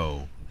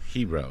Hero.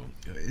 Hero.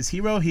 Is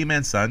Hero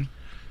He-Man's son?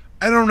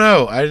 I don't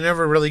know. I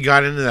never really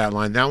got into that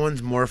line. That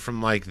one's more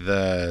from like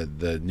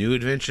the New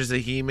Adventures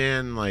of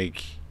He-Man.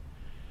 Like,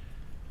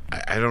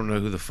 I don't know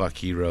who the fuck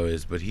Hero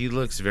is, but he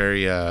looks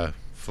very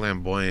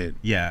flamboyant.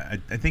 Yeah,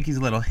 I think he's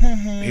a little...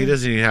 He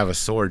doesn't even have a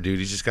sword, dude.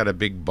 He's just got a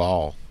big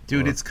ball.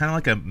 Dude, it's kind of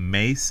like a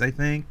mace, I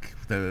think.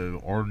 The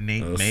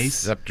ornate A mace.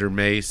 scepter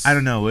mace. I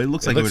don't know. It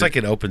looks It like looks like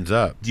it opens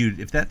up. Dude,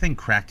 if that thing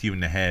cracked you in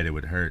the head, it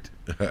would hurt.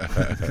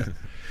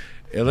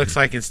 It looks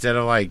like instead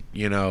of like,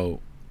 you know,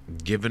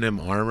 giving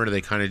him armor,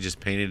 they kind of just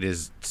painted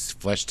his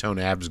flesh tone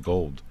abs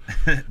gold.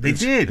 They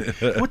did.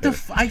 What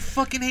the? I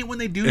fucking hate when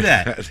they do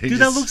that. They Dude,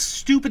 that just- looks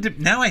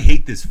stupid. Now I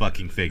hate this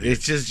fucking figure.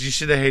 It's just, you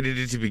should have hated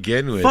it to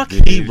begin with. Fuck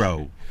dude.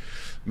 Hero.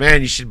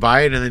 Man, you should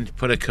buy it and then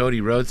put a Cody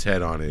Rhodes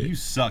head on it. You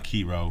suck,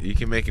 Hero. You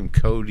can make him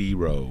Cody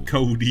Rowe.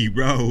 Cody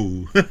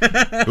Rowe.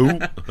 Who?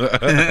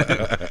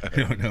 I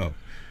don't know.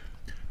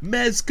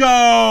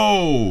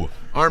 Mezco!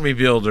 Army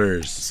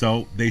Builders.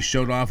 So they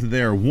showed off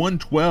their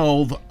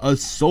 112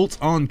 Assault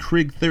on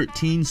Krieg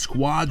 13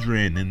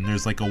 Squadron, and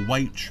there's like a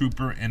white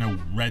trooper and a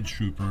red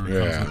trooper comes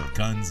Yeah. with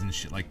guns and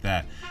shit like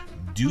that.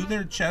 Do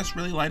their chests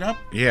really light up?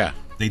 Yeah.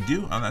 They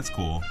do? Oh, that's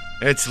cool.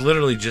 It's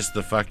literally just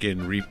the fucking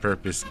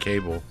repurposed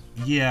cable.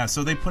 Yeah,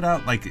 so they put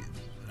out like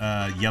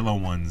yellow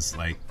ones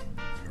like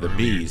The earlier,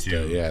 bees,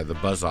 too. the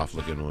buzz-off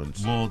looking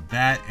ones. Well,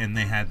 that and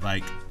they had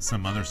like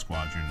some other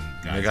squadron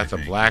guys. They got the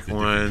black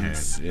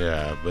ones,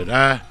 yeah. But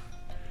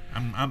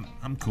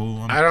I'm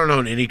cool. I don't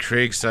own any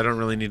Kriegs, so I don't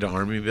really need an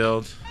army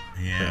build.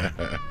 Yeah.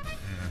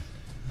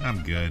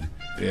 I'm good.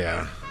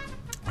 Yeah.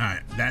 All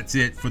right, that's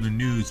it for the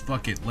news.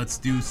 Fuck it, let's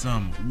do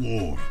some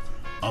War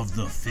of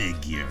the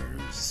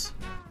Figures.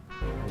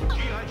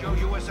 G.I. Joe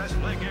USS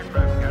Blake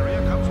aircraft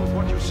carrier comes with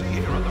what you see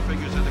here on the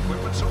figures and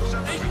equipment sold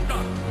separately.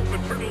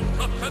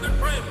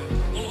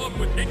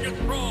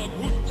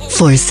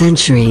 For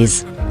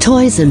centuries,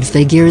 toys and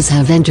figures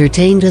have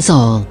entertained us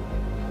all.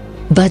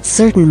 But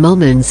certain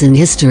moments in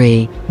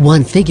history,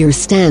 one figure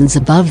stands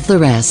above the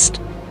rest.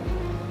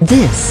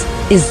 This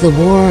is the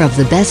war of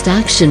the best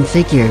action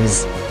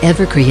figures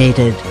ever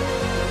created.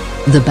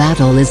 The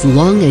battle is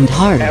long and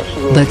hard,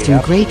 but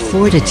through great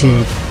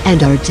fortitude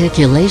and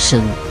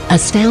articulation,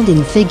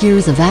 astounding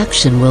figures of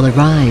action will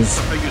arise.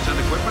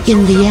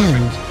 In the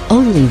end,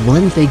 only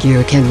one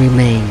figure can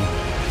remain.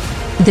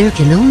 There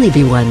can only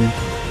be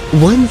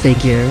one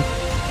figure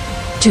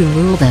to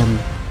rule them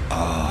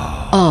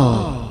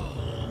all.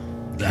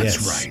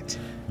 That's right.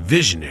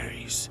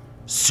 Visionaries,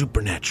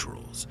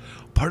 Supernaturals,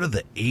 part of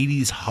the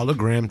 80s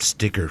hologram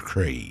sticker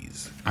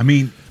craze. I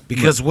mean,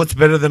 because what's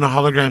better than a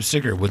hologram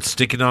sticker? Would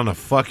stick it on a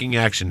fucking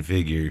action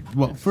figure.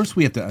 well, first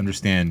we have to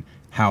understand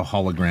how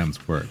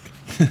holograms work.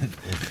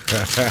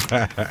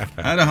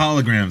 How do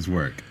holograms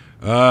work?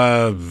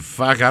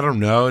 Fuck, I don't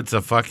know. It's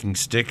a fucking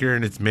sticker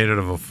and it's made out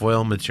of a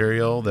foil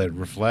material that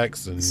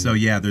reflects. And So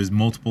yeah, there's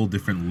multiple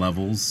different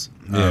levels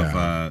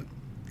Yeah. of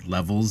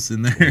levels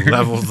in there.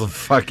 levels of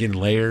fucking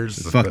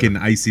layers. Fucking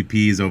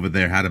ICPs over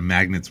there. How do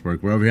magnets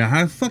work? We're over here.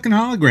 How do fucking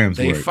holograms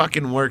They work?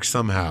 fucking work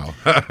somehow.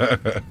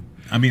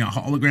 I mean,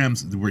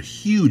 holograms were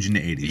huge in the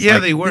 80s. Yeah,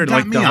 Like, they were. got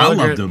Like me. the I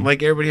loved them.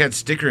 Like everybody had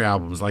sticker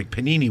albums. Like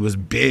Panini was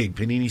big.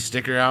 Panini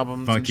sticker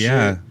albums. Fuck and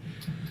yeah. shit.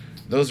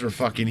 Those were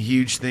fucking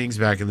huge things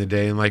back in the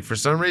day. And like for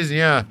some reason,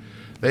 yeah,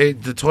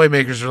 the toy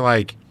makers are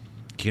like,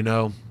 you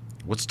know,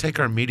 let's take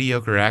our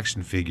mediocre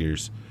action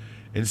figures,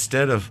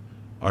 instead of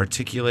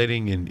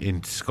articulating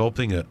and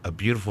sculpting a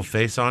beautiful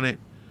face on it,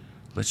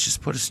 let's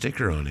just put a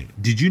sticker on it.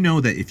 Did you know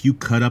that if you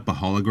cut up a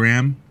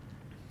hologram,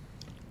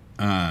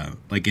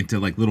 like into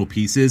like little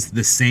pieces,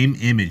 the same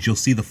image, you'll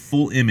see the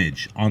full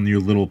image on your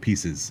little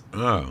pieces?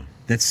 Oh,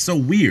 That's so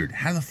weird.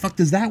 How the fuck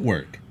does that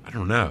work? I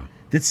don't know.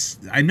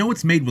 I know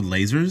it's made with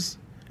lasers.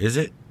 Is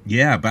it?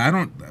 Yeah, but I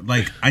don't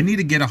like. I need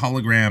to get a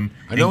hologram.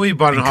 I know we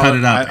bought and a cut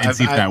it up and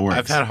see if that works.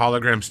 I've had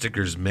hologram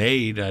stickers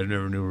made. I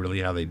never knew really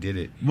how they did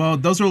it. Well,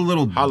 those are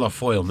little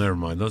Holofoil, never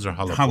mind. Those are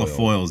holofoil.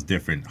 holofoil is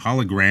different.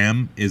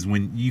 Hologram is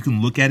when you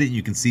can look at it and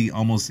you can see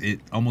it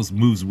almost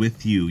moves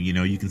with you. You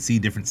know, you can see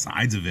different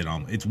sides of it.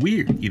 It's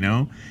weird. You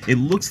know, it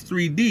looks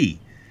 3D,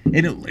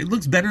 and it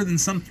looks better than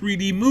some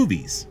 3D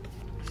movies.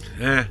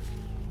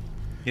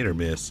 Hit or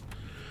miss.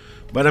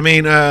 But I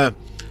mean,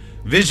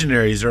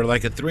 Visionaries are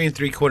like a 3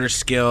 3/4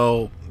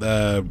 scale.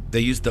 They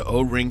used the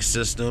O-ring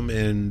system,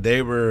 and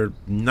they were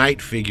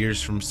knight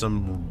figures from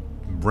some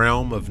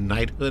realm of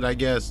knighthood, I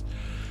guess.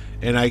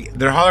 And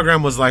their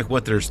hologram was like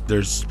what their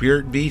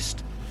spirit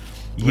beast.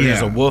 Where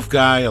There's a wolf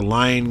guy, a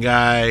lion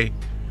guy,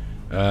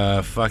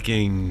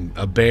 fucking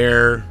a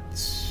bear.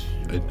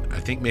 I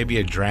think maybe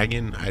a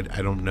dragon.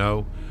 I don't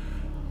know.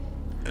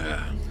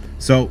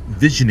 So,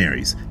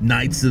 Visionaries,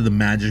 Knights of the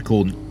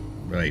Magical,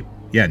 right?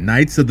 Yeah,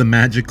 Knights of the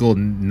Magical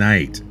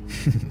Night.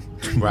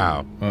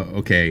 Wow.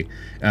 Okay.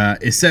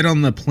 Is set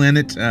on the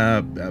planet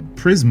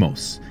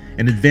Prismos,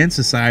 an advanced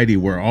society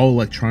where all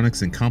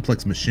electronics and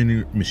complex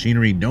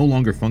machinery no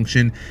longer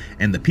function,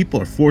 and the people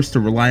are forced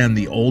to rely on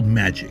the old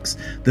magics.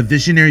 The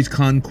Visionaries'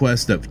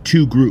 conquest of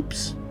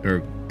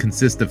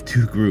consist of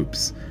two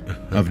groups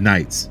of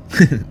knights.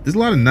 There's a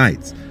lot of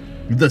knights.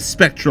 The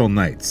Spectral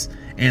Knights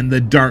and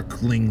the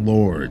Darkling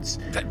Lords.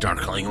 The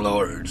Darkling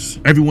Lords.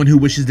 Everyone who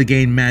wishes to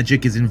gain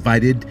magic is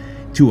invited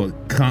to a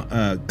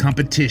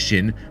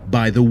competition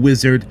by the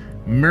wizard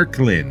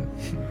Merklin.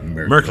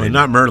 Merklin,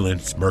 not Merlin.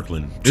 It's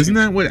Merklin. Isn't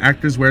that what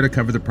actors wear to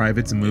cover the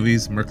privates in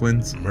movies?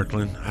 Merklins?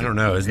 Merklin? I don't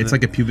know. It's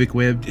like a pubic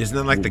web. Isn't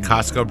that like the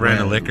Costco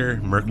brand of liquor?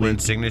 Merklin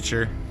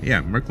signature?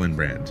 Yeah, Merklin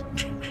brand.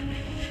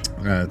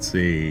 Let's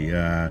see.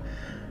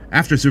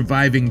 After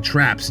surviving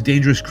traps,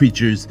 dangerous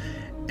creatures,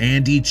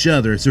 and each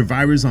other,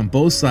 survivors on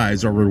both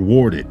sides are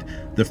rewarded.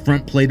 The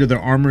front plate of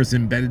their armor is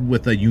embedded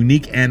with a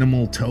unique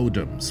animal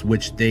totems,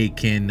 which they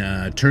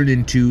can turn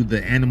into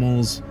the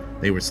animals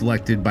they were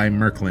selected by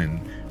Merklin.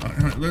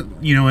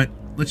 You know what?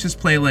 Let's just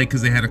play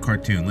because they had a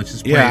cartoon. Let's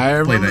just play. Yeah, I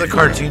remember the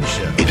cartoon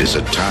show. It is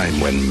a time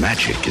when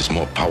magic is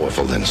more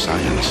powerful than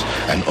science,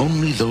 and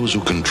only those who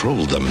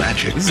control the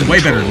magic This is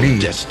way better than me.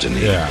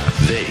 destiny. Yeah.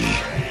 They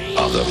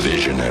are the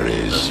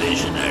Visionaries.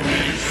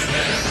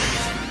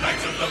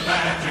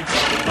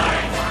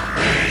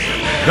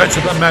 Knights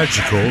of the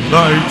Magical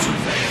Night.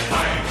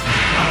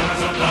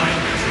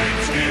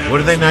 What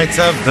are they knights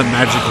of? The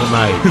Magical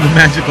Night. The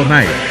Magical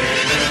Night.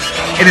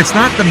 And it's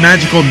not the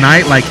Magical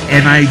Night like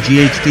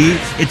N-I-G-H-T.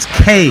 It's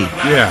K.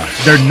 Yeah.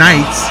 They're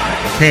knights,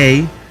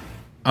 K,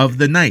 of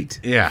the night.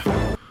 Yeah.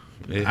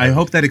 I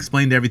hope that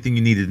explained everything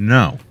you needed to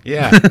know.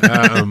 Yeah.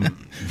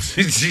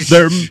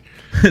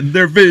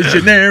 They're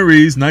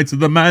visionaries, knights of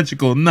the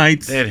magical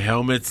knights. They had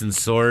helmets and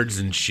swords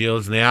and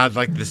shields, and they had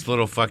like this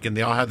little fucking.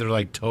 They all had their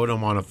like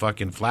totem on a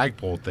fucking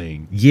flagpole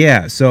thing.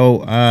 Yeah.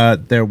 So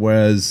there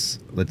was.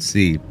 Let's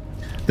see.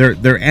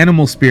 Their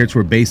animal spirits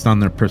were based on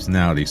their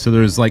personality. So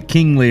there's like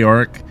King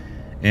Leoric,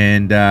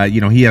 and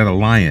he had a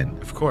lion.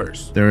 Of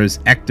course. There was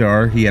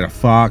Ektar. He had a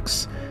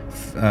fox.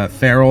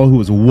 Farrell, who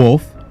was a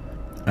wolf.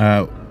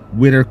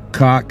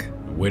 Wittercock.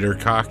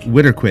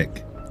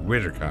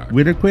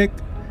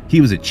 He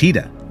was a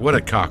cheetah. What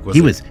a cock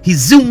was He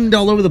zoomed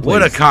all over the place.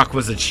 What a cock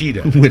was a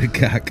cheetah.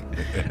 Wittercock.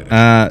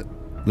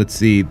 Let's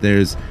see.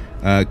 There's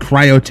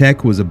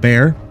Cryotech was a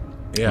bear.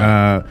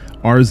 Yeah.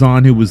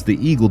 Arzon, who was the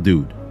eagle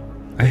dude.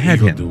 I had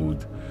him.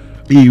 Dude.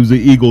 He was an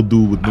eagle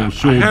dude with no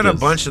shoulders. I had a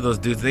bunch of those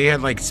dudes. They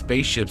had like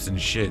spaceships and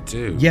shit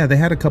too. Yeah, they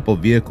had a couple of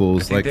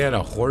vehicles. I think they had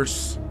a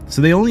horse.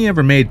 So they only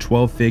ever made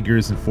 12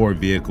 figures and 4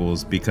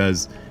 vehicles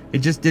because it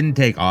just didn't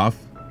take off.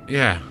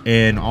 Yeah.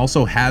 And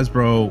also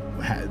Hasbro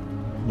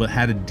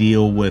had a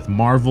deal with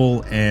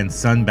Marvel and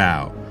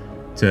Sunbow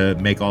to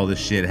make all this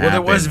shit happen.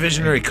 Well, there was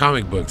Visionary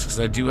comic books because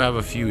I do have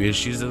a few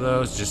issues of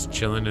those just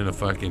chilling in a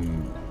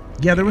fucking.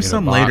 Yeah, there was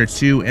some later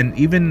too, and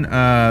even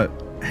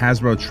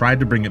Hasbro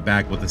tried to bring it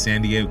back with the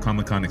San Diego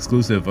Comic-Con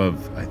exclusive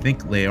of I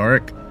think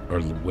Leoric. Or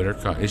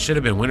Wittercock. It should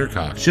have been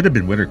Wittercock. It should have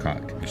been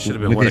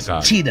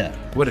Wittercock. Cheetah.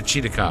 What a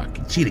cheetah cock.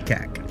 Cheetah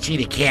cack.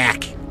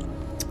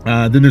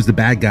 Then there's the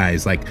bad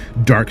guys like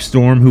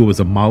Darkstorm, who was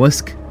a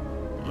mollusk.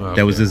 Okay.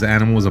 That was his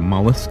animal, was a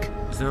mollusk.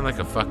 Isn't it like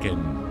a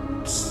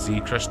fucking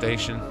sea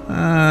crustacean?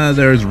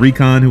 There's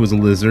Recon, who was a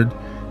lizard.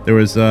 There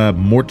was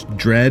Mort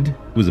Dread,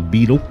 who was a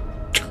beetle.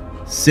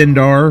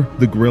 Sindar,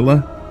 the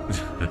gorilla.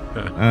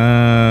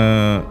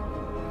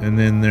 And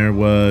then there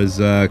was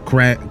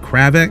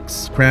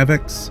Kravex,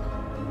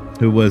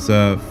 who was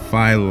a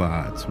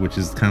Phylot, which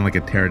is kind of like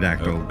a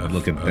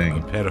pterodactyl-looking thing.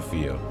 A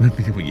pedophile.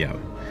 Yeah.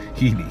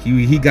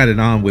 He got it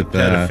on with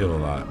pedophile a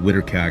lot.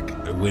 Wittercock.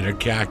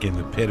 Wittercock and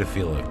the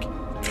pedophilic.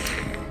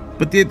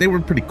 But they were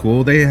pretty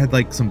cool. They had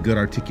like some good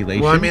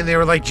articulation. Well, I mean, they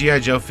were like G.I.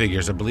 Joe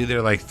figures. I believe they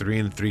were like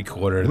 3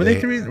 3/4.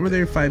 Were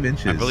they 5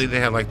 inches? I believe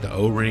they had like the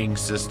O-ring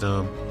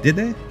system. Did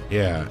they?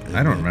 Yeah.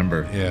 I don't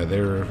remember. Yeah,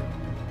 they were.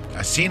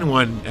 I seen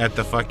one at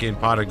the fucking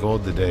Pot of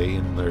Gold today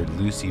in their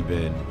Lucy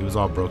bin. It was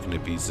all broken to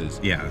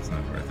pieces. Yeah, it's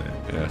not worth it.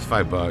 Yeah, it's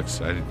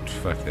 $5. I didn't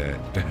fuck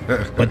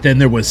that. But then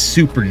there was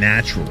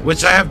Supernatural,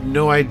 which I have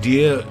no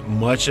idea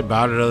much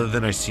about it other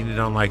than I seen it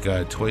on like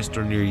a toy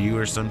store near you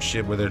or some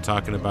shit where they're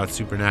talking about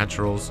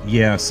Supernaturals.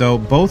 Yeah, so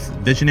both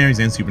Visionaries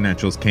and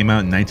Supernaturals came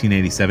out in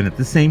 1987 at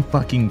the same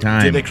fucking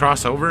time. Did they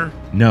cross over?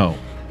 No,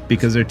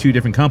 because they're two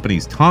different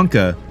companies.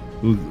 Tonka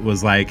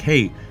was like,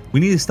 hey, we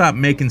need to stop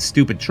making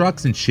stupid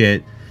trucks and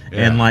shit.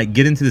 Yeah. And like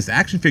get into this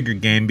action figure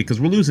game because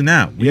we're losing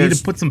out. We need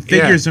to put some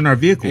figures in our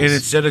vehicles. And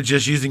instead of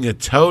just using a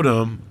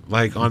totem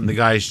like on the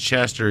guy's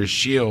chest or his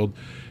shield,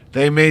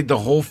 they made the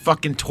whole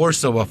fucking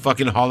torso a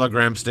fucking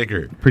hologram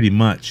sticker. Pretty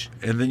much.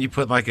 And then you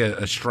put like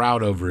a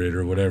shroud over it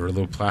or whatever, a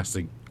little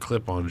plastic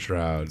clip-on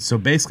shroud. So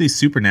basically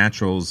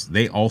Supernaturals,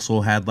 they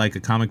also had like a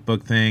comic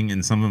book thing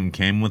and some of them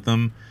came with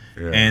them.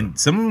 Yeah. And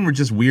some of them were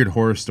just weird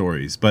horror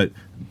stories, but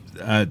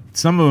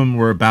some of them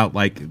were about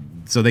like,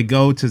 so they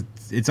go to,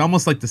 it's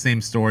almost like the same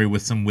story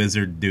with some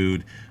wizard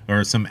dude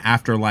or some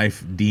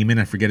afterlife demon,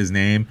 I forget his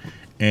name,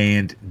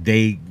 and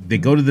they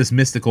go to this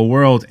mystical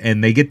world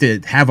and they get to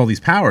have all these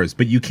powers,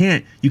 but you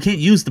can't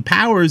use the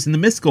powers in the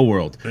mystical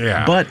world.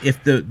 Yeah. But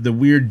if the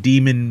weird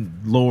demon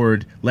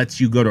lord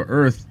lets you go to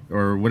Earth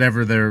or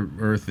whatever their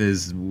Earth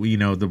is,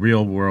 the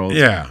real world,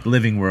 the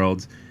living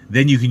world,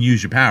 then you can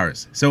use your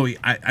powers. So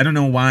I don't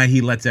know why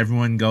he lets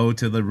everyone go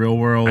to the real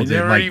world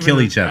and like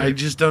kill each other. I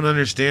just don't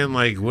understand.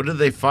 Like, what do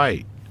they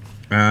fight?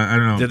 I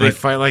don't know. Did they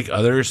fight like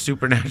other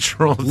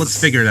Supernaturals? Let's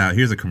figure it out.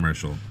 Here's a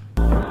commercial.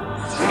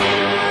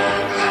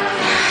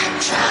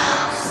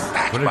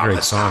 What a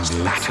great song,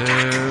 dude.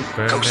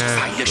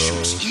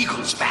 Supernaturals.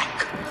 Eagle's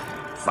back.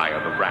 Fire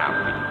the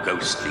ram in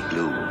ghostly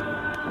gloom.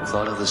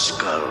 Follow the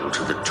skull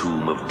to the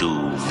tomb of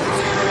doom.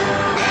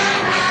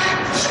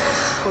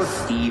 Put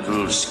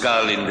evil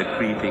skull in the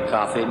creepy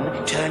coffin.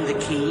 Turn the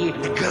key,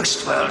 the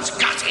ghost world's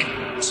got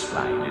him.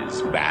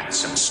 Spiders,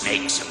 bats, and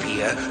snakes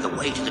appear. The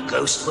way to the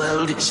ghost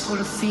world is full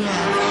of fear.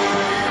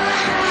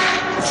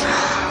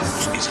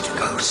 Is it a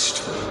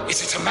ghost?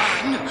 Is it a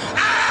man?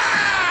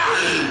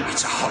 Ah!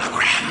 It's a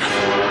hologram.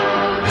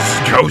 It's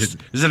a ghost.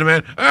 Is it a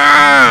man?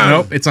 Ah!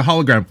 Nope, it's a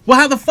hologram. Well,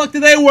 how the fuck do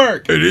they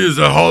work? It is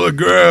a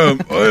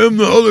hologram. I am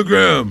the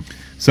hologram.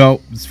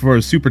 So, for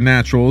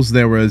Supernaturals,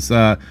 there was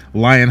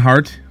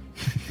Lionheart.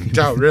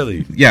 Oh,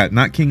 really? Yeah,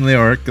 not King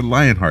Leoric,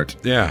 Lionheart.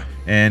 Yeah.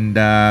 And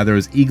there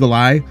was Eagle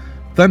Eye,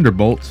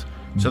 Thunderbolt.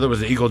 So there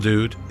was an eagle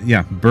dude.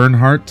 Yeah,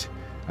 Bernhardt,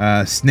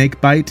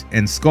 Snakebite,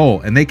 and Skull,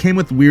 and they came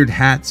with weird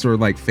hats or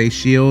like face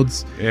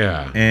shields.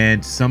 Yeah.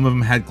 And some of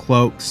them had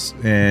cloaks,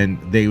 and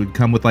they would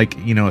come with like,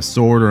 you know, a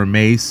sword or a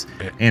mace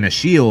and a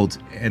shield,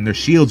 and their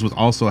shields would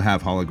also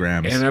have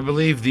holograms. And I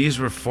believe these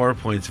were 4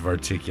 points of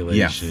articulation.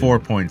 Yeah, 4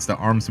 points. The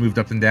arms moved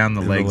up and down,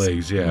 the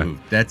legs yeah.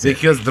 moved. That's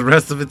because the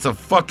rest of it's a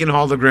fucking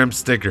hologram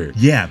sticker.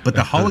 Yeah, but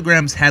the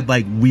holograms had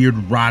like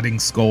weird rotting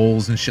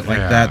skulls and shit like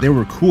Yeah. that. They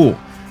were cool.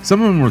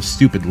 Some of them were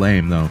stupid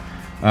lame though.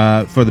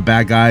 For the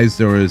bad guys,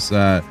 there was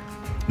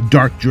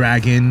Dark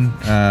Dragon.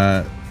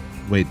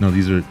 Wait, no,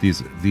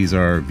 these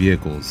are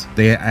vehicles.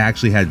 They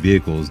actually had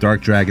vehicles.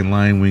 Dark Dragon,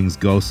 Lion Wings,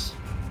 Ghost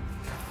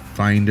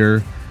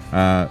Finder,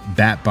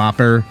 Bat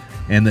Bopper,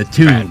 and the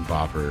Tomb.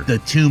 Bat Bopper. The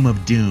Tomb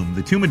of Doom.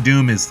 The Tomb of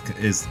Doom is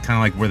kind of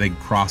like where they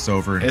cross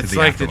over into It's the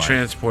like afterlife. the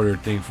transporter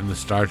thing from the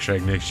Star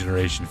Trek Next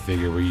Generation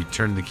figure, where you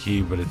turn the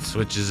key, but it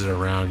switches it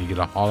around. You get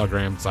a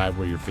hologram side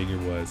where your figure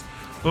was.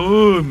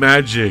 Ooh,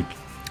 magic.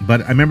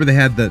 But I remember they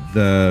had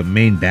the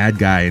main bad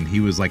guy, and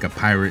he was like a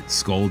pirate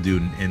skull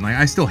dude, and like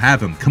I still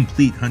have him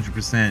complete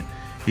 100%.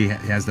 He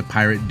has the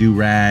pirate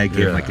do-rag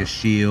and like his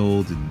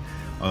shield and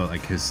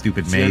like his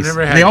stupid mace.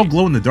 They all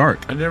glow in the dark.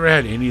 I never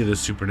had any of the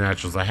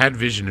supernaturals. I had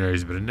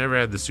visionaries, but I never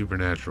had the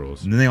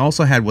supernaturals. And then they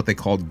also had what they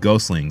called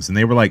ghostlings, and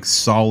they were like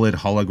solid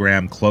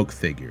hologram cloak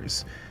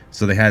figures.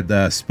 So they had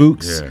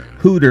Spooks,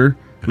 Hooter,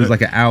 who's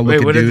like an owl looking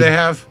dude. Wait, what did they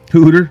have?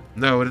 Hooter.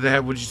 No, what did they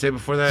have? What did you say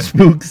before that?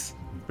 Spooks.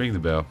 Ring the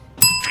bell.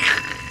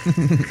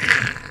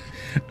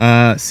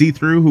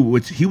 See-through,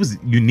 which he was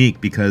unique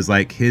because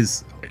like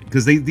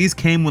these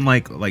came with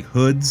like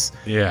hoods,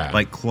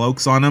 like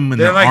cloaks on them,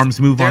 and their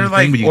arms move on the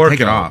thing, but you can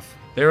take it off.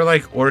 They were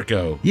like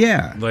Orko.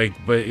 Yeah.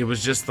 But it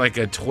was just like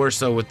a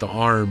torso with the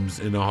arms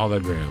in a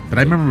hologram. But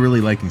I remember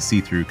really liking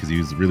See-Through because he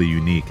was really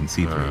unique in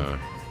See-Through.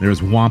 There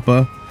was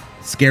Wampa,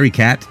 Scary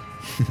Cat.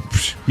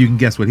 You can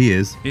guess what he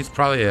is. He's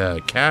probably a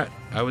cat,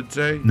 I would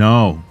say.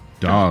 No,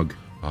 dog.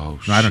 Oh,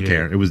 shit. No, I don't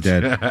care. It was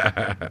dead.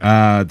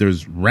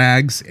 There's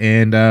Rags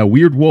and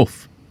Weird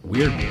Wolf.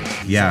 Weird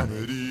Wolf? Yeah.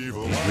 He's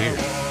weird.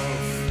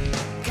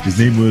 His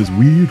name was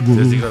Weird Wolf.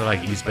 Does he go to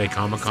like East Bay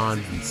Comic Con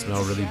and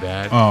smell really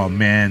bad? Oh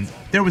man,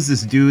 there was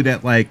this dude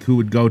at like who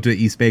would go to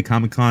East Bay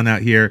Comic Con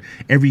out here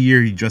every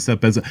year. He'd dress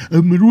up as a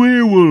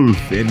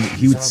werewolf, and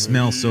he would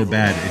smell so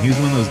bad. And he was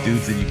one of those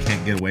dudes that you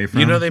can't get away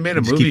from. You know, they made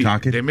a movie. Keep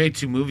talking. They made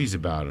 2 movies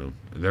about him.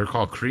 They're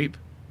called Creep.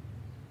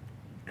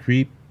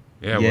 Creep.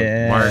 Yeah,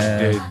 with Mark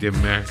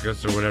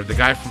DeMarcus or whatever. The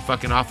guy from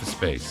fucking Office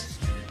Space.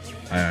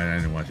 I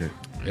didn't watch it.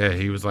 Yeah,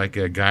 he was like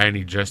a guy, and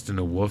he dressed in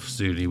a wolf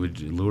suit. He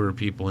would lure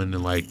people into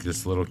like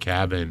this little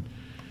cabin,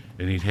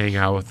 and he'd hang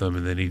out with them,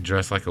 and then he'd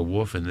dress like a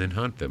wolf and then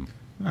hunt them.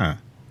 Huh.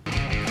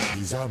 Okay.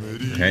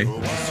 Serial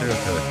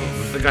killer thing. It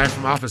was the guy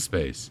from Office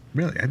Space.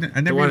 Really? I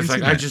never the one even that's like,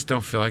 seen I that. just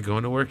don't feel like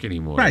going to work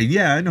anymore. Right?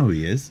 Yeah, I know who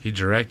he is. He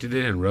directed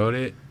it and wrote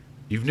it.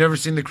 You've never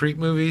seen the Creep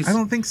movies? I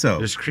don't think so.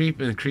 There's Creep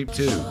and Creep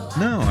 2.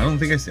 No, I don't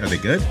think I see. Are they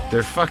good?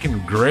 They're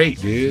fucking great,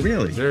 dude.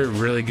 Really? They're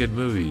really good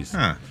movies.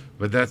 Huh.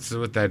 But that's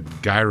what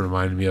that guy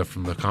reminded me of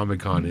from the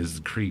Comic-Con is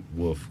Creep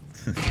Wolf.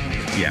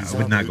 Yeah, I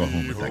would not go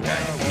home with that guy.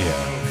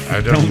 Yeah.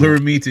 I Don't lure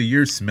me to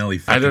your smelly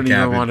fucking I don't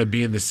cabin. even want to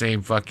be in the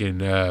same fucking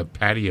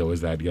patio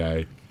as that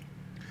guy.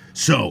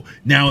 So,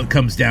 now it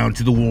comes down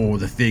to the war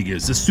of the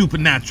figures. The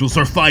Supernaturals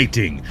are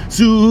fighting.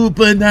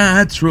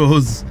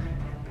 Supernaturals.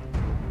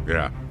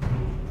 Yeah.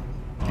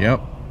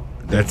 Yep.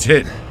 That's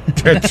it.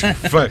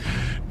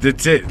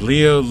 That's it.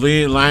 Leo,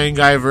 Lion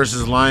Guy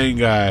versus Lion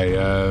Guy.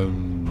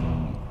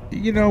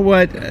 You know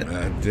what?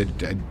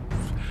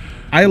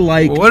 I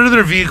like... What do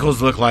their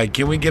vehicles look like?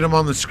 Can we get them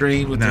on the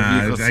screen with their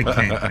vehicles? I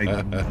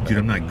can't. Dude,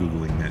 I'm not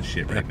Googling that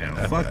shit right now.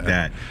 Fuck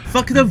that.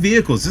 Fuck the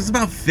vehicles. This is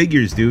about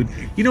figures, dude.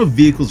 You know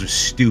vehicles are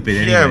stupid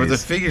anyways. Yeah, but the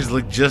figures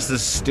look just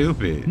as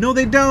stupid. No,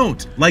 they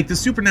don't. Like, the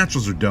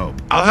Supernaturals are dope.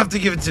 I'll have to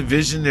give it to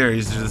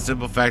Visionaries. The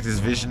simple fact is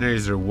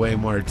Visionaries are way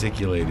more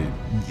articulated.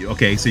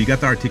 Okay, so you got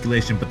the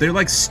articulation, but they're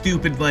like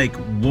stupid, like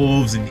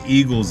wolves and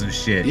eagles and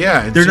shit.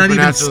 Yeah, and they're not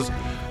even...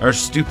 are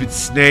stupid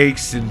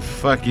snakes and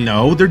fucking...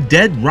 No, they're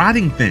dead,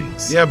 rotting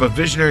things. Yeah, but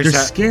Visionaries...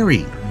 They're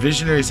scary.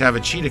 Visionaries have a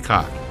cheetah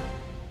cock.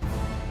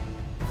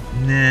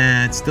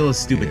 Nah, it's still a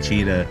stupid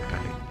cheetah.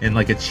 And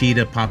like a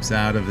cheetah pops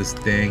out of this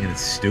thing and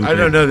it's stupid. I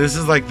don't know. This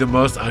is like the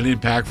most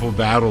unimpactful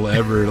battle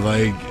ever.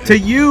 Like to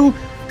you,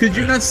 because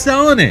you're not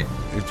selling it.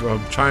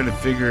 I'm trying to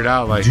figure it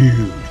out. Like,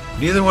 dude,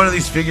 neither one of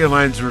these figure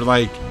lines were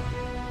like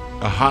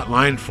a hot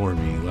line for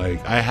me.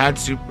 Like, I had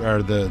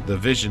the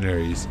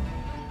Visionaries.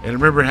 And I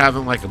remember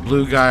having like a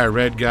blue guy, a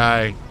red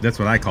guy. That's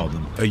what I called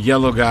them. A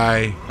yellow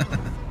guy.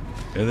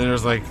 And then there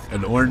was like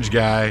an orange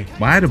guy.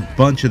 Well, I had a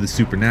bunch of the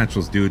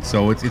Supernaturals, dude.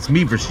 So it's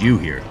me versus you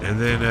here. And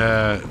then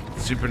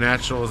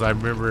Supernaturals, I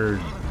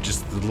remember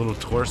just the little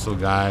torso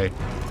guy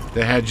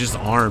that had just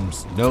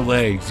arms, no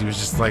legs. He was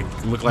just like,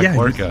 looked like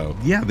Orko.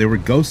 Yeah, they were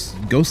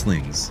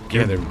ghostlings.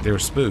 Yeah, they were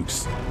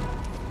spooks.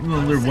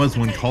 Well, there was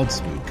one called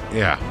Spook.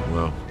 Yeah,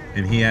 well.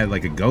 And he had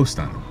like a ghost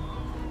on him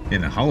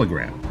in a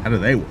hologram. How do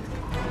they work?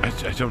 I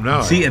don't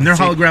know. See, and their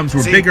holograms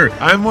were bigger.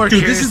 I'm more dude,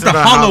 curious this is the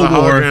about Hollow how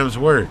the War. holograms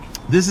work.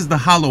 This is the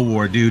Hollow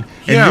War, dude.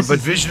 And Yeah, but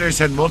Visionaries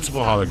had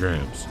multiple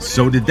holograms.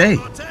 so did they.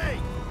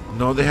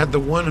 No, they had the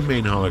one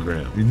main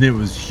hologram. And it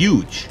was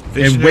huge. And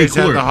way Visionaries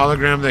had cooler. the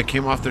hologram that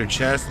came off their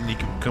chest, and you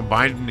could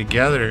combine them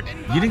together.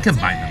 You didn't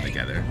combine them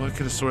together. What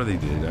could have swore they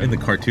did? In the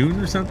cartoon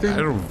or something? I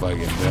don't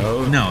fucking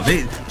know. No,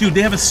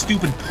 they have a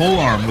stupid pole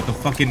arm with a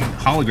fucking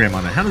hologram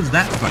on it. How does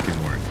that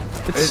fucking work?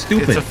 It's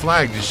stupid. It's a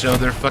flag to show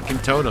their fucking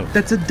totem.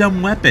 That's a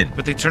dumb weapon.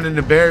 But they turn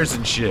into bears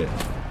and shit.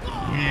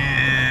 Yeah.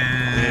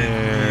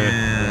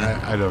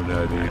 I don't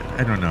know, dude.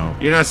 I don't know.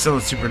 You're not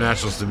selling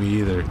Supernaturals to me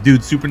either.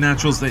 Dude,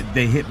 Supernaturals,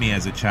 they hit me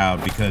as a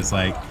child because,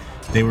 like,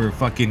 they were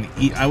fucking...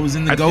 I was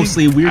in the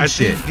ghostly weird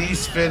shit. I think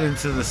these fit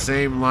into the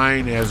same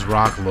line as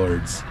Rock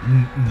Lords.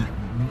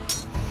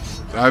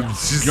 I'm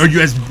just... Are you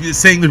guys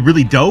saying they're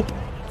really dope?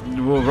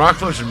 Well, Rock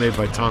Lords are made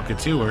by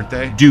Tonka too, weren't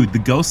they? Dude, the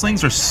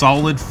Ghostlings are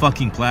solid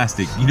fucking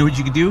plastic. You know what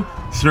you can do?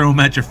 Throw them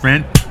at your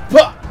friend.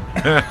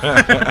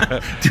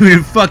 Dude,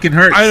 it fucking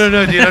hurts. I don't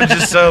know, dude. I'm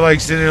just so,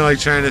 like, sitting there, like,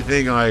 trying to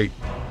think, like...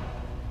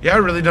 Yeah, I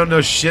really don't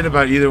know shit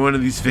about either one of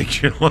these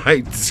figure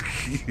lights.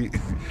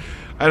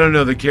 I don't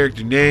know the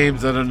character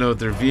names. I don't know what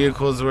their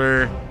vehicles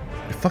were.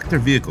 Fuck their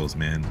vehicles,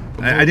 man.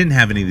 I didn't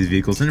have any of these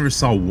vehicles. I never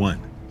saw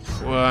one.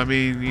 Well, I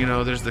mean, you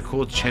know, there's the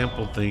cool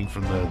Chample thing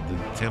from the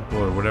temple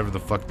or whatever the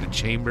fuck, the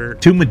chamber.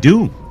 Tomb of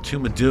Doom.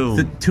 Tomb of Doom.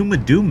 The Tomb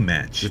of Doom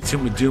match. The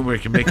Tomb of Doom where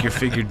you can make your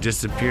figure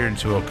disappear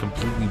into a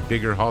completely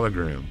bigger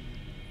hologram.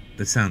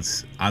 That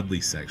sounds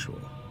oddly sexual.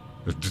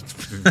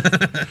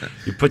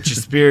 You put your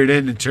spirit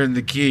in and turn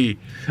the key.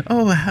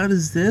 Oh, how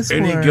does this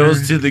and work? And he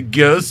goes to the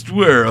ghost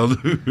world.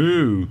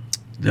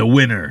 The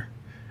winner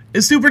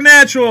is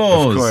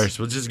Supernaturals. Of course,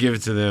 we'll just give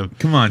it to them.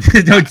 Come on.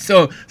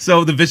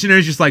 so the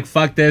Visionaries just like,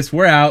 fuck this,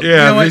 we're out.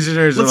 Yeah, you know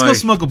Visionaries Let's are go like,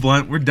 smoke a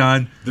blunt. We're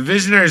done. The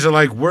Visionaries are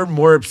like, we're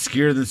more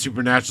obscure than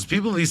Supernaturals.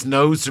 People at least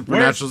know who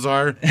Supernaturals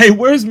are. Hey,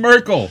 where's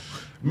Merkel?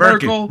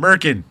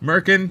 Merkin.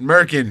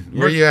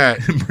 Where you at?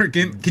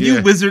 Merkin. Can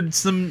you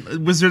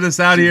wizard us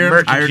out here?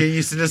 Merkin, can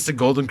you send us to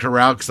Golden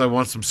Corral because I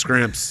want some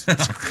scrimps.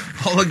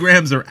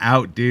 Holograms are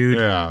out, dude.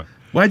 Yeah.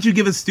 Why'd you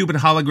give us stupid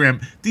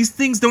hologram? These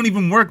things don't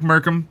even work,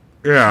 Merkham.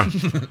 Yeah.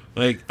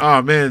 Like,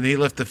 oh man, he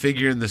left the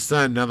figure in the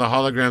sun. Now the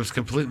hologram's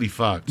completely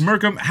fucked.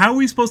 Merkham, how are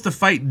we supposed to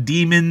fight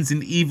demons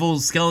and evil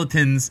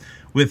skeletons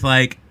with,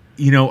 like,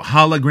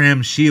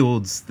 hologram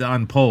shields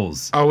on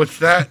poles? Oh, what's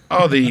that?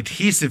 Oh, the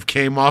adhesive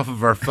came off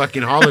of our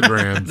fucking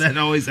holograms. That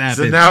always happens.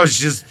 So now it's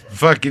just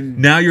fucking...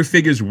 Now your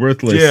figure's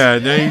worthless. Yeah,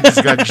 now you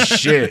just got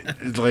shit.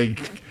 It's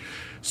like,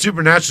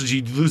 Supernaturals,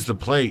 you lose the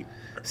plate.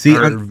 See,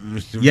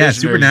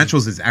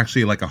 Supernaturals is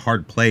actually like a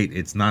hard plate.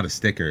 It's not a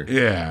sticker.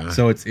 Yeah.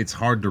 So it's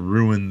hard to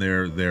ruin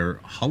their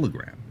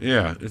hologram.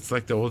 Yeah, it's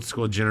like the old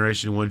school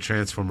Generation 1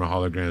 Transformer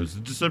holograms. The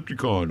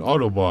Decepticon,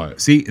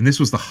 Autobot. See, and this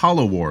was the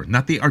Hollow War,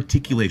 not the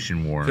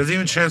Articulation War. Because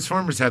even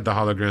Transformers had the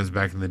holograms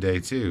back in the day,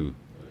 too.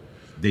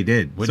 They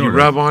did. When you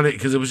rub on it,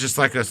 because it was just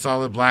like a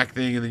solid black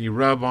thing, and then you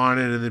rub on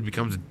it, and it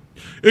becomes...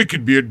 It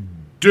could be a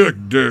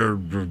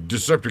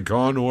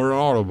Decepticon or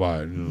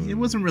Autobot. It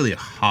wasn't really a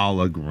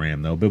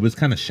hologram, though, but it was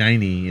kind of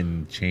shiny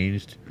and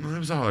changed. Well, it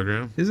was a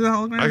hologram. Is it a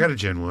hologram? I got a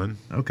Gen 1.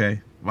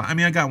 Okay. Well, I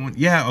mean, I got one.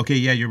 Yeah, okay,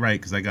 yeah, you're right,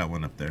 because I got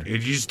one up there. You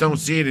just don't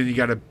see it, and you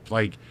got to,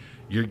 like,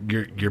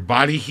 your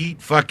body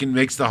heat fucking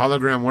makes the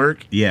hologram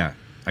work. Yeah,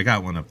 I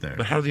got one up there.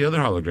 But how do the other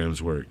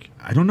holograms work?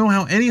 I don't know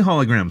how any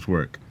holograms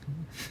work.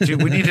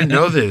 Dude, we need to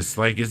know this.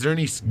 Like, is there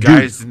any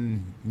guys that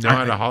know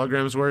how the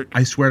holograms work?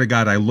 I swear to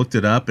God, I looked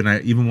it up, and I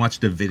even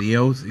watched a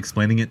video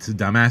explaining it to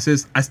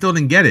dumbasses. I still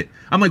didn't get it.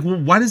 I'm like, well,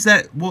 why does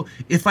that... Well,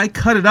 if I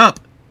cut it up,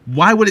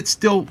 why would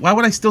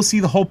I still see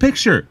the whole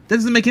picture? That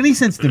doesn't make any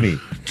sense to me.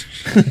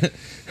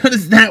 How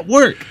does that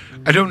work?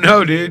 I don't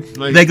know, dude.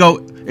 Like,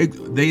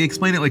 they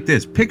explain it like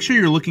this. Picture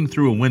you're looking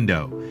through a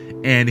window,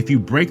 and if you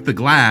break the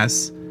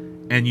glass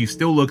and you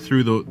still look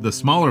through the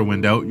smaller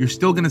window, you're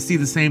still going to see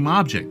the same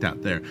object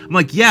out there. I'm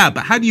like, yeah,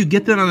 but how do you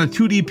get that on a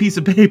 2D piece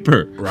of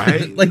paper?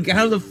 Right? Like,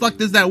 how the fuck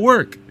does that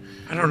work?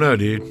 I don't know,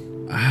 dude.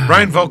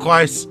 Brian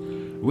Volkweis,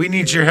 we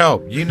need your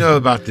help. You know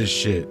about this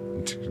shit.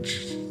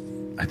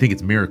 I think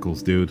it's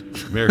miracles, dude.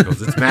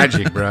 Miracles. It's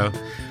magic, bro.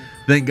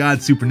 Thank God,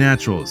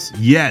 Supernaturals.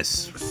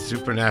 Yes.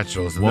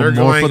 Supernaturals. And one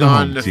they're more going for the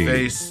on home to team.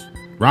 face...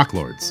 Rock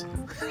Lords.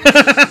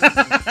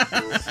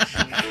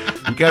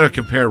 You gotta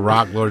compare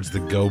Rock Lords to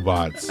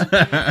GoBots.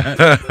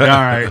 All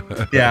right.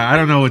 Yeah, I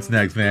don't know what's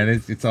next, man.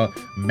 It's all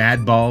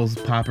Mad Balls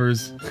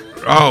poppers.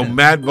 Oh,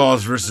 Mad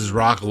Balls versus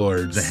Rock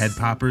Lords. The head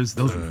poppers.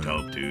 Those are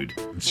dope, dude.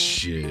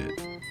 Shit.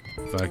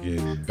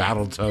 Fucking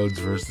Battletoads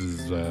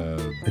versus...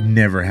 I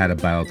never had a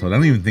Battletoad. I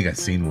don't even think I've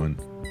seen one.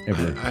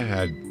 Ever. I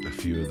had a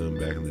few of them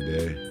back in the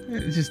day.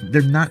 It's just,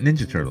 they're not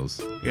Ninja Turtles.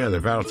 Yeah,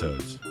 they're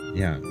Battletoads.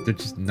 Yeah, they're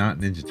just not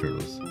Ninja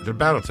Turtles. They're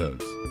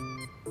Battletoads.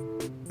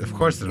 Of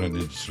course they're not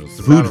Ninja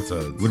Turtles. They're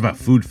Battletoads. What about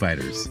Food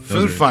Fighters?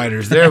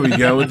 Fighters. There we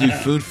go. We'll do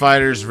Food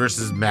Fighters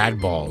versus Mad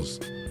Balls.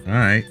 All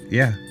right.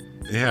 Yeah.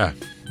 Yeah.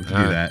 We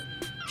can do that.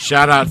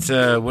 Shout out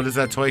to, what is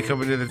that toy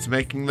company that's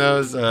making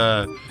those?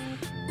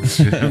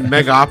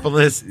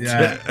 Megapolis.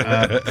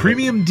 Yeah.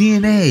 Premium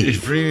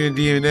DNA. Premium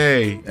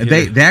DNA.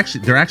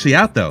 They're actually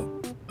out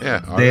though. Yeah.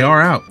 They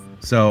are out.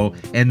 So,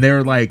 and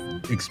they're like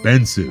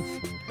expensive.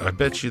 I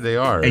bet you they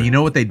are. And you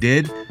know what they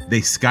did? They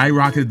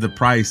skyrocketed the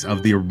price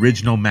of the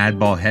original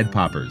Madball head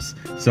poppers.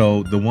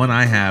 So the one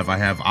I have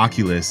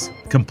Oculus,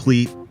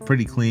 complete,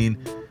 pretty clean.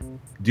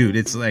 Dude,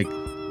 it's like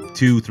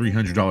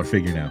 $200-$300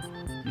 figure now.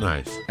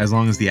 Nice. As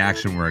long as the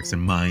action works,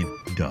 and mine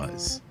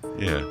does.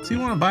 Yeah. So you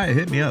want to buy it,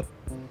 hit me up.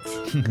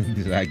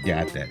 I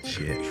got that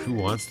shit. Who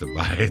wants to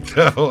buy it,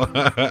 though?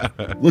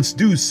 Let's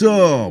do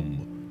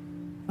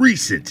some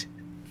recent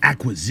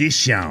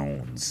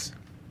acquisitions.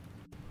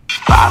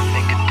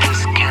 $5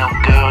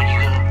 discount, girl, you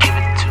gonna give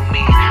it to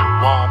me.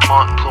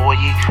 Walmart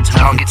employee,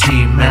 Target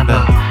team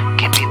member.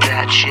 Give me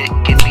that shit,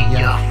 give me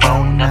your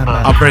phone number.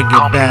 I'll bring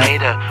it back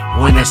later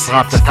when it's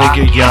off the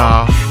figure,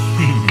 y'all.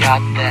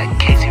 Got that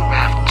Casey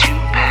Raft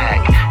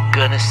 2-pack.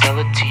 Gonna sell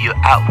it to you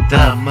out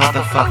the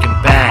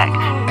motherfucking bag.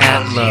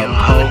 At La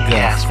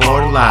Polga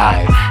for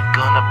life.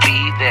 Gonna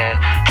be there,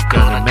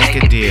 Gonna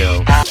make a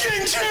deal.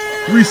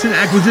 Recent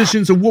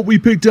acquisitions of what we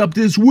picked up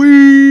this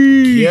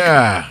week.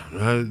 Yeah,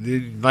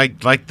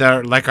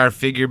 like our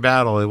figure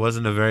battle. It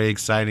wasn't a very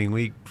exciting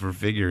week for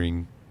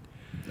figuring.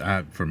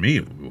 For me,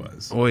 it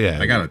was. Oh yeah,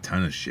 I got a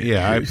ton of shit.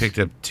 Yeah, dude. I picked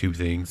up 2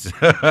 things.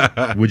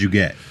 What'd you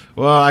get?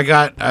 Well,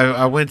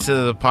 I went to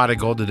the Pot of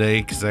Gold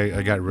today because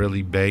I got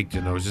really baked,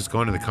 and I was just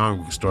going to the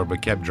comic book store,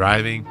 but kept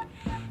driving.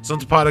 So at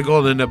the Pot of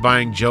Gold, I ended up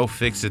buying Joe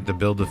Fixit to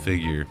build a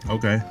figure.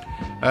 Okay.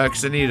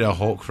 Because I needed a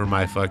Hulk for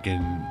my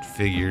fucking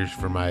figures,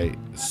 for my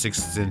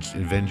 6-inch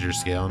Avenger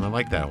scale, and I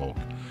like that Hulk.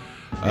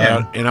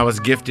 Yeah. And I was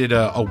gifted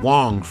a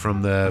Wong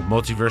from the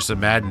Multiverse of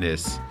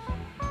Madness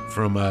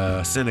from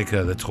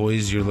Seneca, the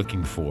toys you're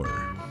looking for.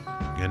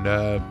 And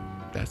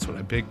that's what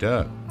I picked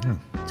up. Oh,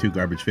 2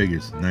 garbage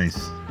figures.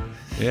 Nice.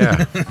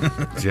 Yeah.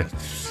 Yeah.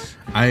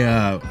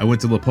 I went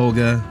to La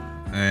Polga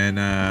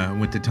and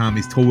went to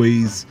Tommy's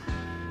Toys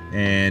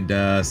and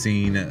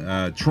seen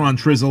Tron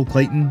Trizzle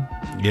Clayton.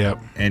 Yep.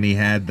 And he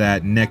had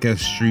that NECA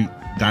Street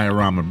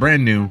diorama,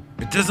 brand new.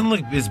 It doesn't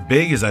look as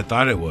big as I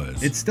thought it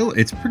was. It's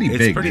pretty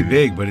big. It's pretty dude.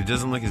 big, but it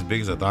doesn't look as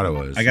big as I thought it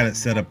was. I got it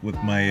set up with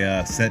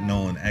my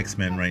Sentinel and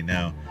X-Men right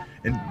now.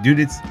 And dude,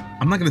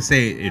 I'm not gonna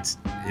say it's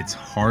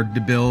hard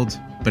to build,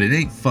 but it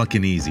ain't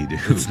fucking easy, dude.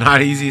 It's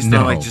not easy. It's No.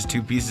 not like just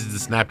 2 pieces to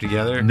snap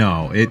together.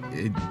 No,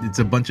 it's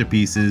a bunch of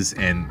pieces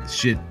and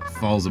shit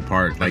falls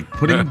apart. Like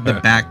putting the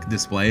back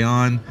display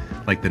on,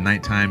 like the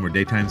nighttime or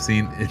daytime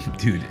scene,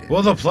 dude.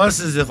 Well, the plus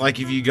is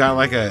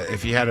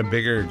if you had a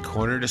bigger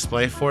corner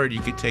display for it, you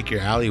could take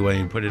your alleyway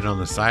and put it on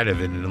the side of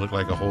it, and it looked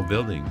like a whole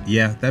building.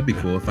 Yeah, that'd be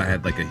cool if I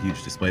had like a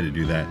huge display to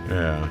do that.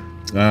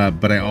 Yeah.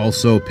 But I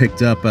also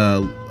picked up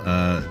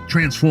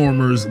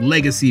Transformers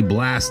Legacy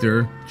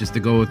Blaster just to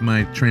go with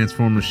my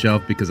Transformers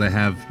shelf because I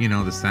have,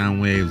 the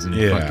sound waves and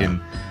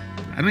fucking.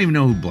 I don't even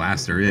know who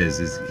Blaster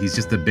is. He's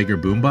just a bigger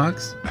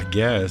boombox? I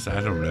guess.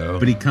 I don't know.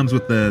 But he comes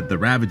with the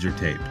Ravager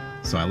tape,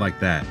 so I like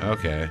that.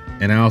 Okay.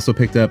 And I also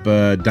picked up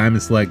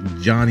Diamond Select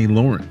Johnny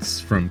Lawrence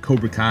from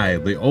Cobra Kai,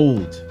 the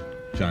old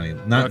Johnny,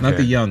 not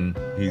the young.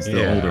 He's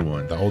the older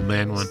one, the old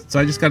man one. So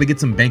I just got to get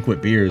some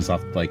banquet beers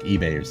off like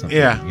eBay or something.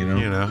 Yeah,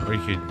 or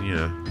you could,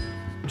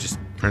 just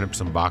print up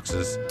some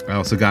boxes. I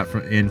also got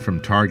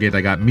from Target.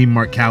 I got Meme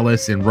Mark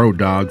Callis and Road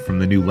Dog from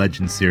the new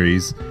Legend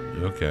series.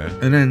 Okay.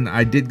 And then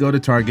I did go to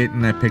Target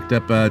and I picked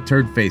up Amber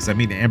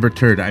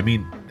Turd.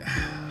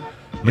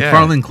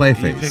 McFarlane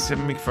Clayface. You picked up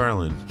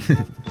McFarlane.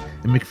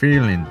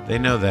 McFarlane. They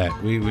know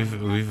that.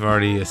 We've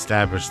already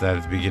established that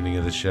at the beginning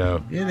of the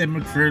show. Yeah, that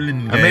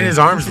McFarlane. I mean, his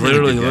arms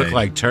literally look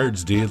like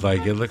turds, dude.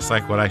 Like, it looks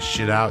like what I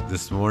shit out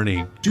this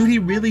morning. Dude, he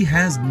really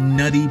has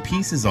nutty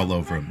pieces all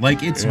over him.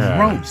 Like, it's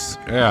gross.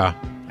 Yeah.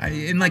 I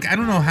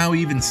don't know how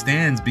he even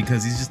stands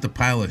because he's just a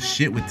pile of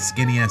shit with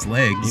skinny ass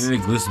legs. You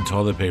need to glue some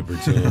toilet paper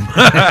to him.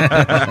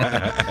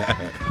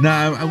 No,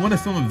 I want to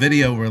film a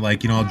video where,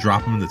 I'll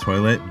drop him in the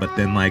toilet, but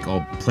then,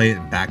 I'll play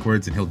it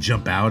backwards and he'll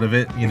jump out of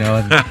it, and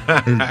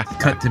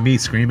cut to me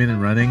screaming and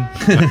running.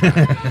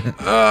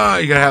 Oh,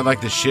 you gotta have,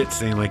 the shit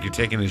scene, like you're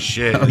taking a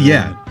shit. Oh,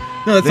 yeah.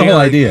 No, that's the whole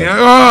idea.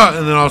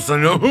 And then all of a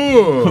sudden,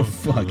 oh,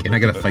 fuck. And I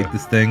gotta fight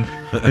this thing.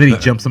 And then he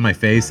jumps on my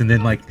face, and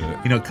then,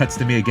 cuts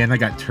to me again. I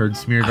got turd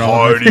smeared all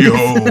over. Hardy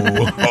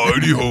ho.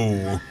 Hardy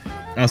ho.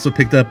 I also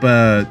picked up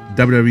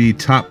WWE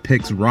Top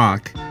Picks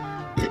Rock.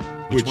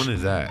 Which one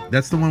is that?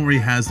 That's the one where he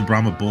has the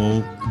Brahma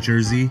Bull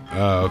jersey.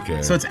 Oh,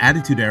 okay. So it's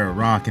Attitude Era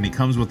Rock, and he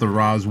comes with the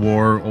Roz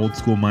War old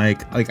school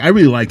mic. I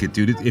really like it,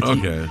 dude.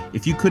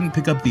 If you couldn't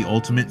pick up the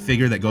Ultimate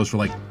figure that goes for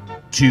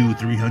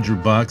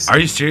 $200-$300. Are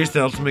you serious?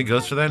 The Ultimate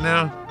goes for that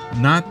now?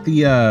 Not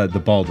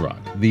the Bald Rock,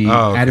 the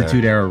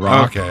Attitude Era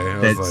Rock. Okay,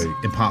 that's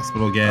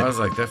impossible to get. I was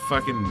like, that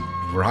fucking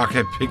rock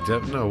I picked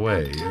up? No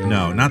way.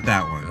 No, not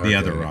that one. The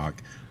other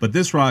rock. But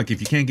this rock,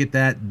 if you can't get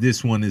that,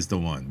 this one is the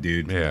one,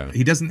 dude. Yeah.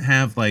 He doesn't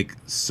have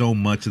so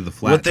much of the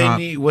flat top.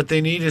 What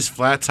they need is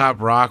flat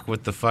top rock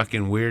with the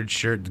fucking weird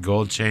shirt, the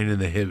gold chain, and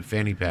the hip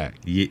fanny pack.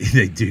 Yeah,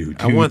 they do.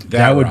 Dude. I want that.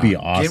 That would rock. be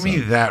awesome. Give me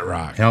that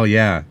rock. Hell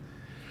yeah.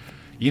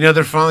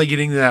 They're finally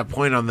getting to that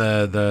point on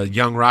the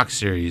Young Rock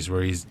series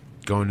where he's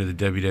going to the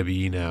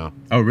WWE now.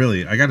 Oh,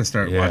 really? I got to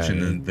start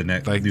watching the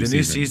next like new the season.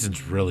 new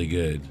season's really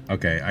good.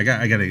 Okay, I got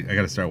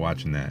to start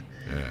watching that.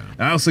 Yeah.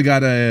 I also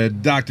got a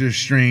Doctor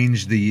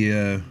Strange,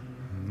 the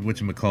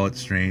whatchamacallit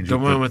Strange. The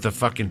one with the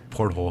fucking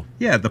porthole.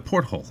 Yeah, the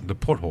porthole. The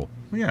porthole.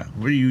 Yeah,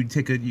 where you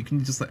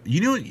can just like,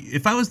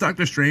 if I was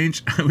Doctor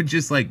Strange, I would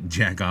just like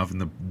jack off in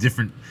the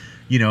different,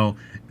 Dude,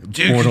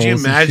 portals could you and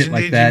imagine, shit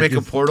like dude, that. you make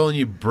a portal and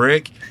you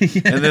brick,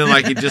 and then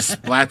like it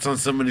just splats on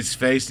somebody's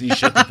face and you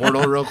shut the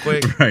portal real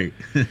quick? Right.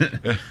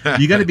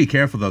 You got to be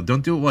careful, though.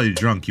 Don't do it while you're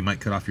drunk. You might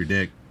cut off your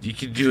dick. You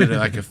could do it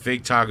like a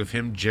fake talk of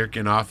him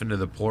jerking off into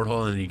the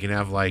portal, and you can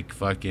have like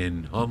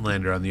fucking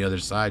Homelander on the other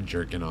side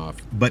jerking off.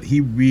 But he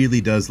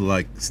really does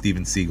like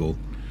Steven Seagal.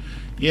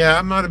 Yeah,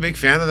 I'm not a big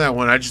fan of that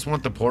one. I just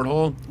want the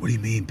porthole. What do you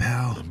mean,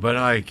 pal? But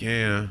like,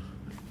 yeah,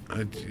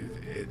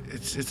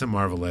 it's a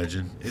Marvel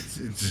Legend.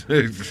 It's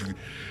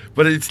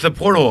but it's the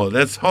porthole.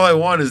 That's all I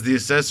want is the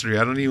accessory.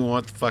 I don't even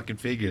want the fucking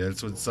figure.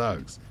 That's what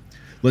sucks.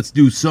 Let's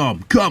do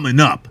some coming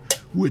up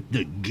with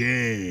the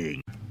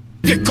gang.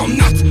 Wir kommen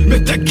nuts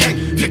mit der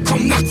Gang, wir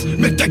kommen nuts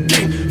mit der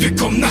Gang, wir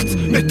kommen nuts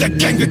mit der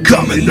Gang, wir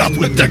coming up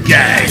with the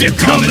gang, wir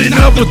coming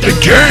up with the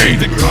gang,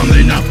 wir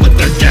coming up with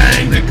the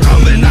gang, wir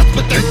coming up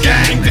with the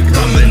gang, wir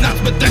coming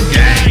up with the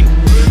gang,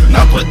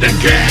 up with the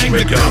gang,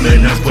 we're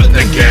coming up with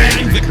the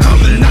gang, we're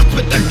coming up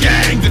with the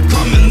gang, we're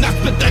coming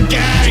up with the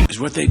gang.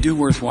 Is what they do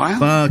worthwhile?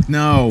 Fuck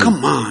no.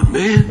 Come on,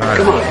 man.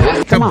 Come on, man.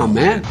 Come on,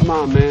 man. Come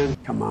on,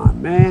 man. Come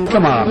on, man.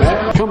 Come on,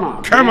 man. Come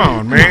on. Come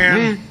on,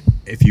 man.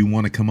 If you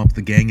want to come up with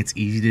the gang, it's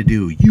easy to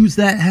do. Use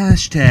that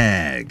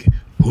hashtag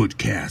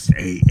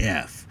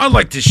HoodcastAF. I'd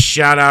like to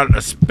shout out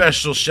a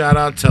special shout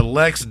out to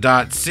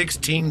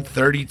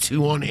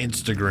Lex.1632 on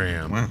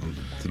Instagram. Wow.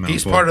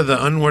 He's part of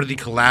the Unworthy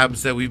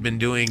collabs that we've been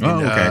doing.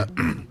 Oh, okay.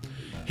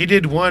 He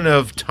did one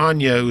of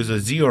Tanya, who's a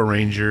Zeo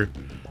Ranger,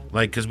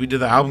 because we did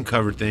the album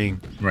cover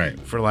thing. Right.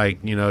 For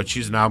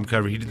choose an album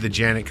cover. He did the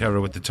Janet cover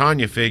with the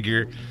Tanya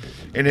figure.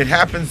 And it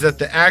happens that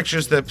the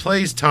actress that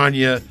plays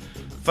Tanya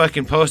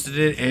fucking posted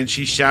it, and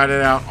she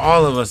shouted out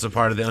all of us a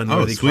part of the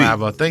Unworthy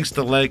collab. Thanks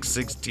to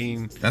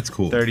Lex16. That's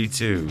cool.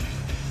 32.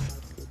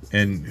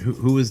 And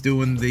who is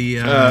doing the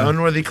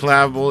Unworthy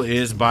collab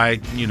is by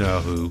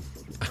who.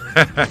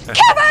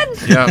 Kevin!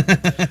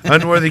 Yep.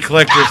 Unworthy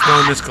Collector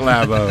throwing this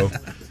collabo.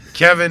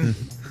 Kevin.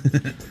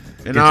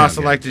 And I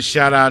also like to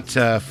shout out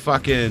to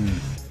fucking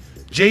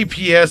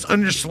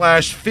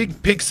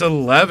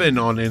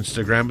JPS_FigPix11 on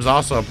Instagram is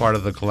also a part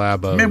of the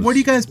collabo. Man, where do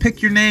you guys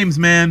pick your names,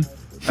 man?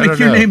 I don't Make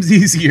your know. names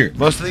easier.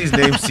 Most of these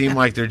names seem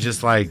like they're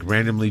just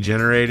randomly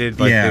generated.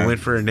 They Yeah. went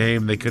for a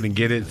name, they couldn't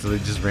get it, so they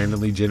just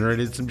randomly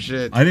generated some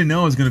shit. I didn't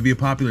know I was going to be a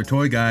popular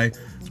toy guy.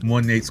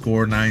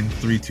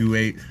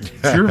 1-8-SCORE-9328.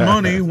 It's your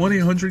money.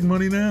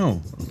 1-800-MONEY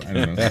now. I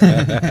don't know.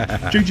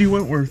 JG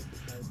Wentworth.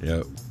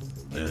 Yep.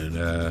 And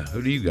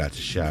who do you got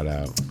to shout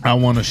out? I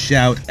want to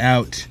shout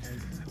out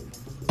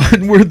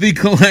Unworthy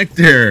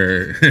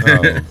Collector.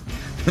 Oh.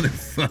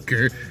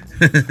 Motherfucker.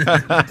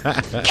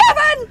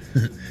 Kevin!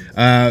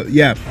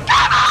 Yeah.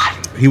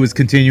 He was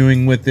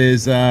continuing with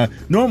his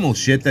normal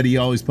shit that he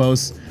always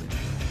posts.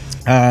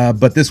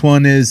 But this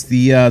one is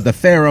the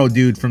Pharaoh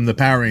dude from the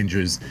Power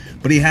Rangers.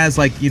 But he has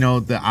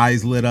the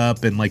eyes lit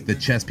up and the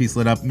chest piece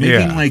lit up,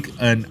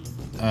 making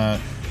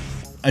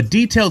a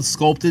detailed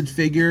sculpted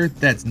figure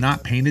that's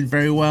not painted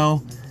very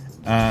well.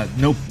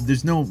 Nope,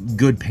 there's no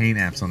good paint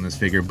apps on this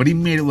figure, but he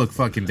made it look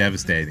fucking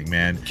devastating,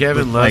 man.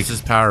 Kevin loves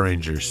his Power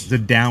Rangers. The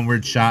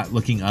downward shot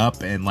looking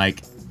up and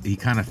he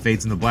kind of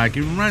fades into black.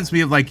 It reminds me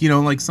of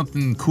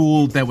something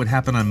cool that would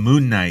happen on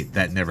Moon Knight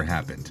that never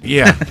happened.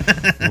 Yeah.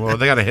 Well,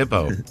 they got a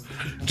hippo.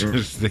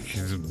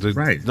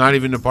 Right. Not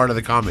even a part of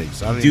the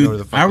comics. I don't even Dude, know where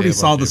the fuck I already the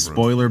hippo saw the came from.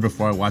 spoiler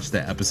before I watched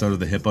the episode of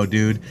the hippo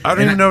dude. I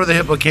don't even know where the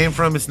hippo came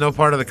from. It's no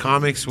part of the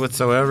comics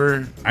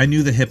whatsoever. I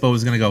knew the hippo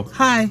was going to go,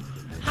 hi.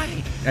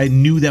 Hi. I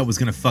knew that was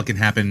going to fucking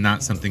happen,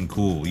 not something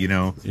cool,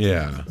 Yeah.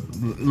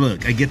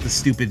 Look, I get the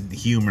stupid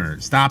humor.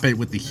 Stop it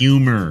with the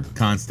humor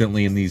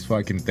constantly in these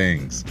fucking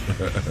things.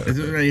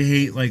 I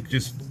hate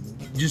just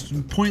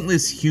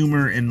pointless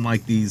humor in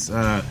these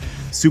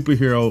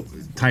superhero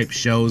type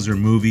shows or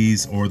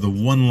movies, or the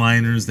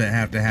one-liners that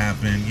have to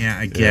happen. Yeah,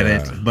 I get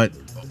it, but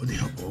they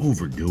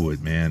overdo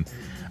it, man.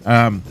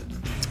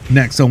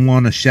 Next, I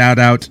want to shout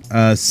out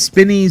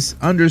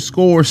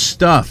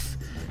Spinnies_stuff.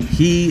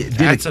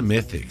 That's a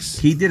Mythics.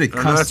 He did a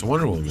no, that's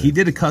Wonder Woman. He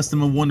did a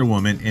custom of Wonder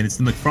Woman, and it's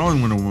the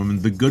McFarlane Wonder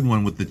Woman, the good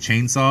one with the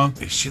chainsaw.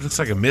 She looks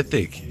like a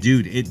Mythic.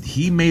 Dude,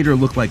 he made her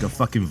look like a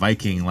fucking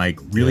Viking,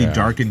 really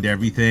darkened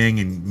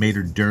everything and made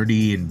her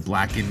dirty and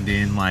blackened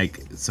in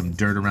some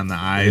dirt around the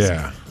eyes.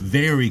 Yeah.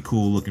 Very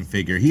cool looking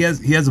figure. He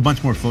has a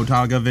bunch more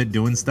photog of it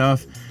doing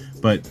stuff.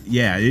 But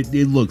yeah, it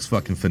looks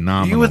fucking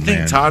phenomenal. You would think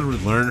man. Todd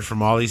would learn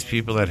from all these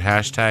people that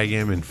hashtag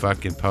him and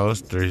fucking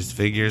post his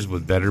figures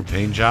with better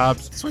paint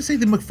jobs. That's why I say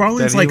the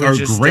McFarlanes are are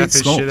great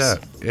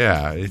sculpts.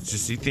 Yeah, it's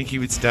just you think he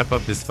would step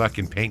up his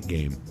fucking paint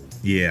game.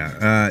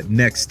 Yeah.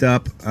 Next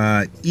up,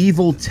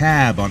 Evil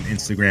Tab on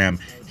Instagram.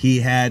 He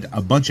had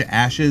a bunch of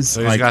ashes.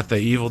 So he's got the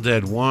Evil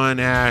Dead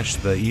 1 Ash,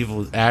 the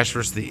Evil Ash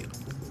versus the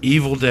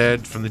Evil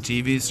Dead from the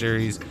TV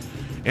series,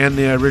 and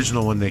the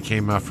original one that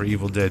came out for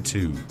Evil Dead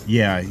 2.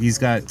 Yeah, he's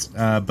got,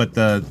 but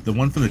the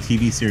one from the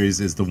TV series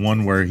is the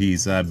one where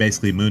he's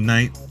basically Moon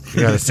Knight.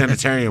 Yeah, the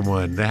sanitarium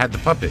one that had the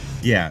puppet.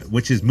 Yeah,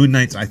 which is Moon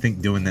Knight's, I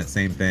think, doing that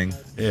same thing.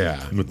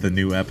 Yeah. With the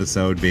new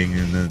episode being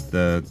in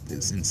the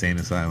insane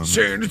asylum.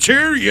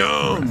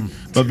 Sanitarium!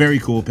 But very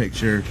cool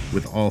picture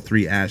with all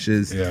three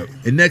ashes. Yeah.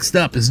 And next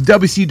up is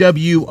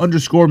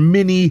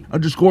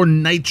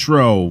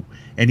WCW_Mini_Nitro.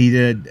 And he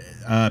did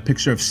a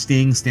picture of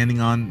Sting standing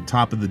on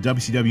top of the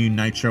WCW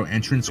Nitro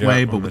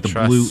entranceway, but with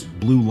the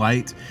blue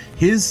light.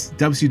 His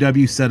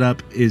WCW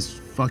setup is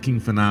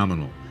fucking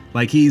phenomenal.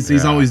 Like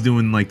he's always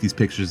doing like these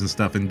pictures and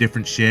stuff and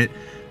different shit.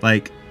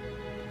 Like,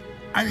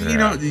 you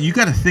know, you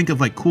got to think of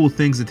like cool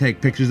things to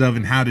take pictures of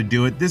and how to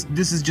do it.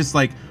 This is just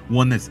like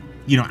one that's,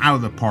 you know, out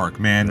of the park,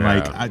 man.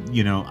 Yeah. Like,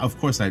 you know, of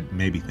course I'd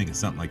maybe think of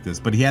something like this,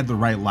 but he had the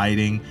right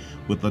lighting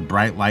with the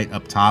bright light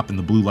up top and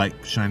the blue light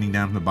shining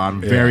down from the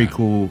bottom. Yeah. Very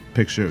cool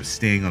picture of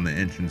Sting on the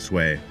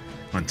entranceway,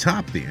 on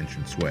top of the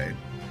entranceway.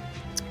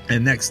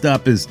 And next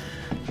up is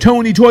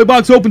Tony Toy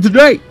Box open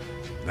today.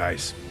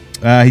 Nice.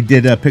 He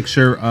did a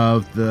picture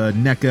of the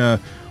NECA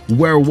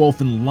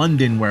werewolf and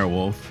London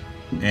werewolf,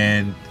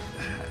 and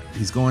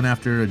he's going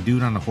after a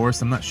dude on a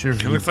horse. I'm not sure.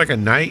 It looks like a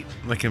knight,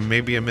 like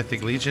maybe a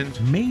Mythic Legion.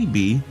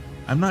 Maybe.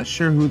 I'm not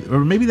sure who,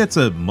 or maybe that's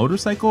a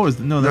motorcycle. Or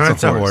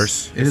that's a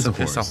horse. It is a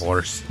horse. It's a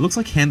horse. It looks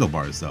like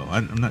handlebars, though.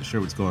 I'm not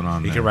sure what's going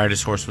on. He can ride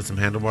his horse with some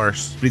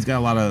handlebars. But he's got a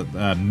lot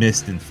of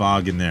mist and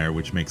fog in there,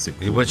 which makes it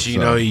cool. Which, you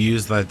know, he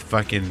used that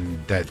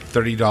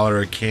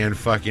 $30 a can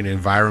fucking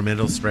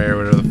environmental spray or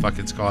whatever the fuck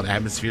it's called,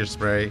 atmosphere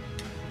spray.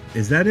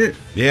 Is that it?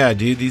 Yeah,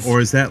 dude. Or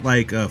is that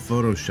like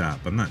Photoshop?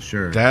 I'm not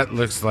sure. That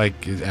looks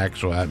like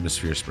actual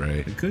atmosphere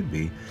spray. It could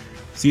be.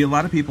 See, a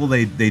lot of people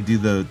they do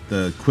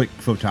the quick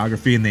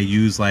photography and they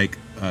use like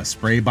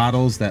spray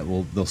bottles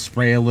they'll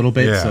spray a little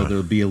bit, so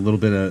there'll be a little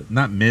bit of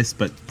not mist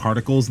but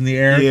particles in the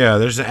air. Yeah,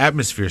 there's an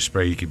atmosphere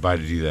spray you could buy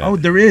to do that. Oh,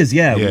 there is.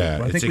 Yeah, yeah.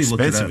 I think it's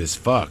expensive as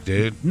fuck,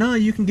 dude. No,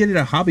 you can get it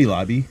at Hobby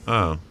Lobby.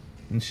 Oh,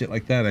 and shit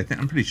like that.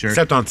 I'm pretty sure.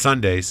 Except on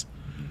Sundays.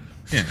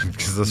 Yeah,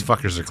 because those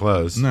fuckers are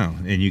closed. No,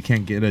 and you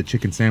can't get a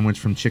chicken sandwich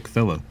from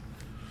Chick-fil-A.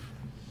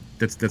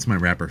 That's my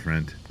rapper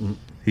friend.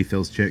 He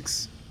fills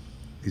chicks.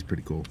 He's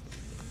pretty cool.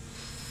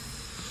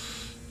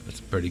 That's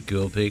a pretty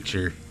cool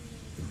picture.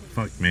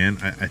 Fuck, man.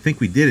 I think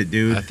we did it,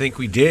 dude. I think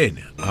we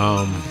did.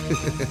 I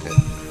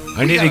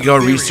need to go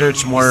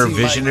research more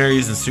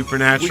visionaries and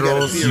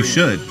supernaturals. You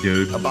should,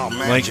 dude.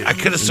 Like, I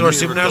could have sworn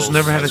Supernaturals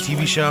never had a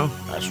TV show.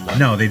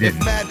 No, they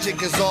didn't.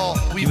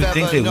 You would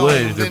think they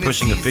would if they're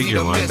pushing a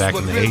figure line back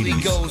in the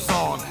 80s.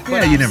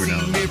 Yeah, you never know.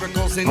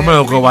 I'm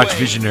gonna go watch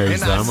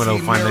Visionaries though. I'm gonna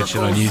find that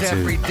shit on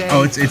YouTube.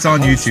 Oh, it's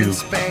on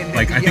YouTube.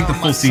 Like, I think the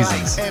full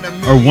seasons.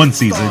 Or one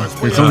season.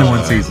 There's only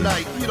one season.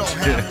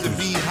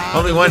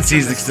 Only one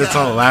season, because that's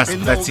all it lasts.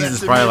 That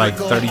season's probably like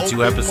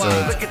 32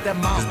 episodes.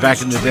 Because back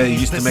in the day, they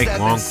used to make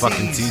long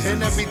fucking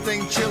seasons.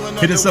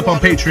 Hit us up on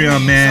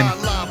Patreon, man.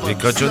 Yeah,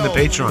 go join the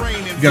Patreon.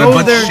 We got a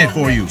bunch of shit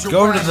for you.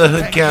 Go over to the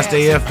Hoodcast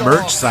AF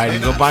merch site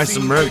and go buy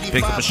some merch.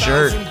 Pick up a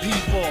shirt.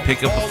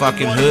 Pick up a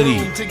fucking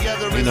hoodie.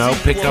 You know,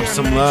 pick up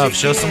some love.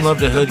 Show some love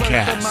to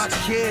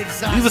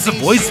Hoodcast. Leave us a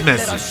voice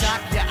message.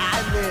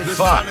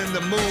 Fuck.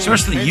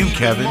 Especially you,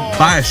 Kevin.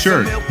 Buy a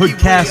shirt.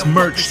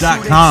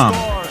 Hoodcastmerch.com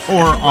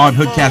or on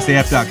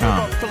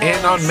hoodcastaf.com.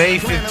 And on May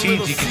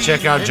 15th, you can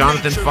check out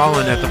Jonathan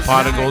Fallen at the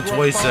Pot of Gold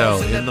Toy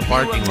Sale in the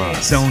parking lot.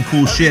 Selling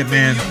cool shit,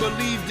 man.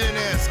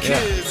 Yeah.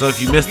 So if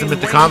you missed him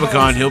at the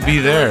Comic-Con, he'll be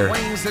there.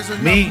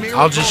 Me,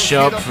 I'll just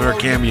show up for a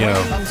cameo.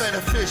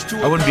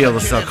 I wouldn't be able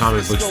to sell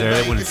comic books there.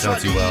 It wouldn't sell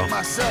too well.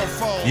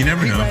 You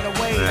never know.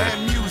 Yeah.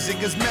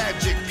 Music is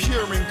magic,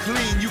 pure and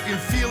clean. You can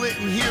feel it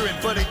and hear it,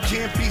 but it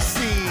can't be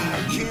seen.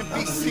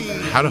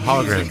 How do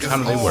holograms, how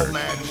do they work?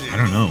 I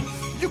don't know.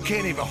 You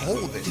can't even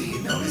hold it.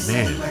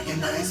 Man.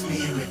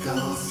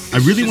 I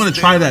really want to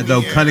try that,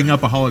 though, cutting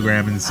up a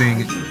hologram and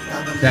seeing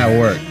that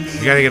work.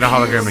 You gotta get a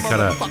hologram to cut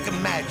up.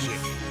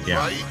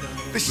 Yeah.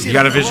 You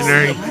got a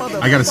visionary?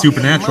 I got a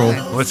supernatural.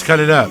 Let's cut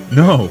it up.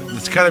 No.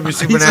 Let's cut up your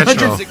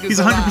supernatural. He's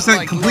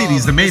 100% complete.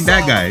 He's the main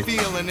bad guy.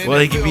 Well,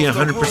 he can be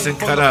 100%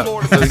 cut up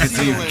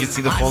so you can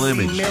see the full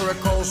image.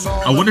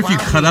 I wonder if you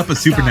cut up a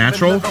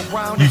supernatural,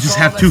 you just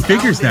have two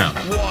figures now.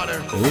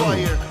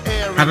 Ooh.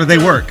 How do they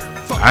work?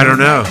 I don't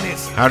know.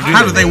 How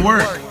do they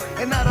work?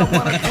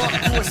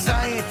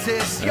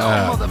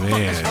 Oh,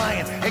 man.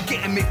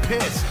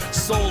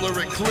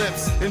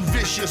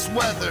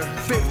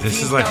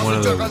 This is like one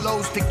of the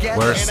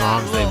worst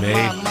songs they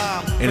made.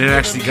 And it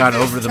actually got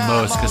over the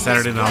most because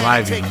Saturday Night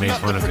Live even made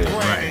fun of it.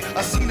 Right.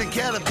 I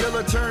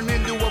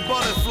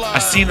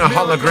seen a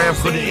hologram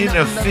put it in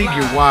a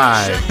figure.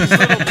 Why?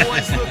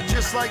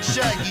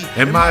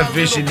 And my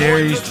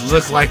visionaries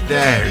look like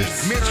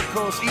theirs.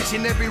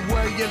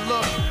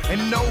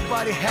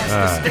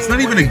 It's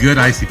not even a good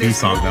ICP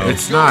song, though.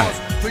 It's not.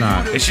 It's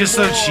not. It's just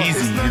so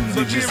cheesy.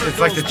 It's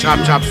like the Chop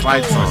Chop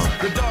Slide song.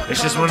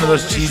 It's just one of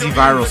those cheesy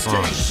viral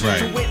songs.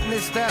 Right.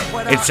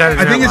 It's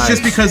Saturday I think Night it's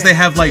just Live. because they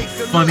have like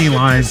funny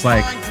lines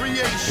like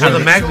Well,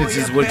 the magnets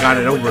is what got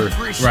it over.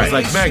 Right. It's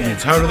like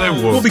magnets. How do they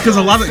work? Well, because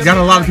got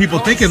a lot of people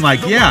thinking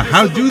like, yeah,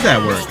 how do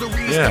that work?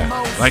 Yeah,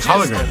 like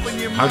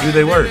holograms. How do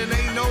they work?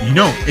 You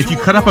know, if you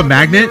cut up a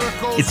magnet,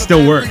 it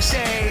still works.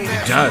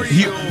 It does.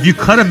 If you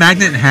cut a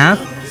magnet in half,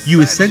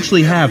 you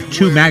essentially have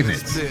 2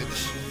 magnets.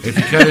 If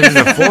you cut it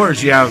into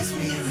 4s, you have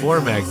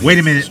 4 magnets. Wait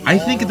a minute. I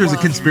think there's a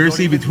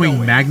conspiracy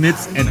between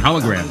magnets and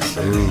holograms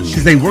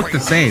because they work the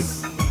same.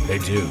 They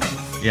do.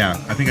 Yeah,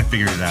 I think I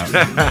figured it out.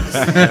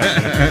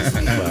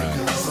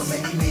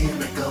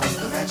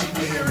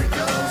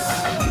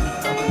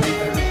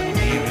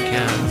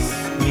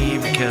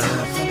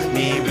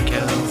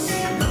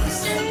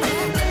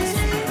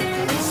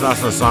 It's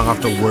also a song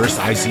off the worst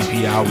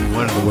ICP album,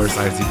 one of the worst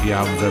ICP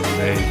albums ever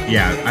made.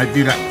 Yeah, I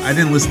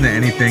didn't listen to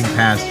anything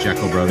past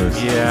Jekyll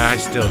Brothers. Yeah, I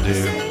still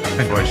do.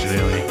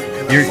 Unfortunately,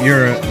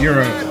 you're a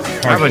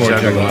I'm a hardcore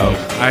Juggalo.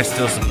 I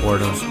still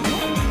support him.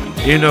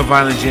 Even though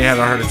Violent J had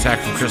a heart attack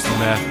from crystal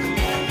meth,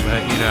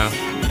 but you know,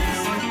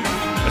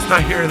 it's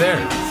not here or there.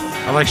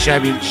 I like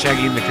Shaggy and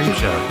the Creep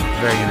Show.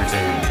 Very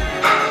entertaining.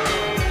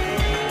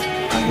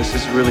 This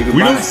is really goodbye.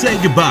 We don't say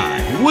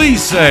goodbye. We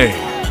say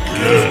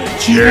good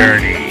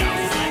journey.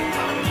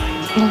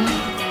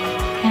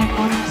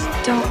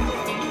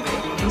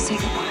 Don't say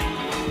goodbye.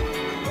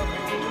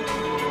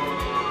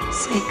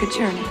 Say good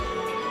journey.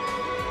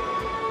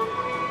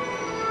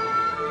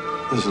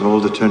 There's an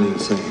old Eternian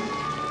saying: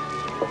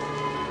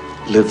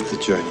 live the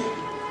journey,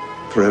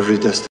 for every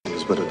destiny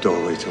is but a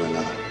doorway to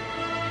another.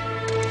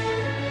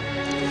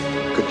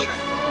 Good journey.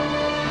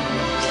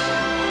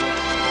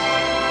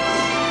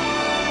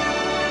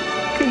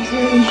 Good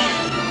journey.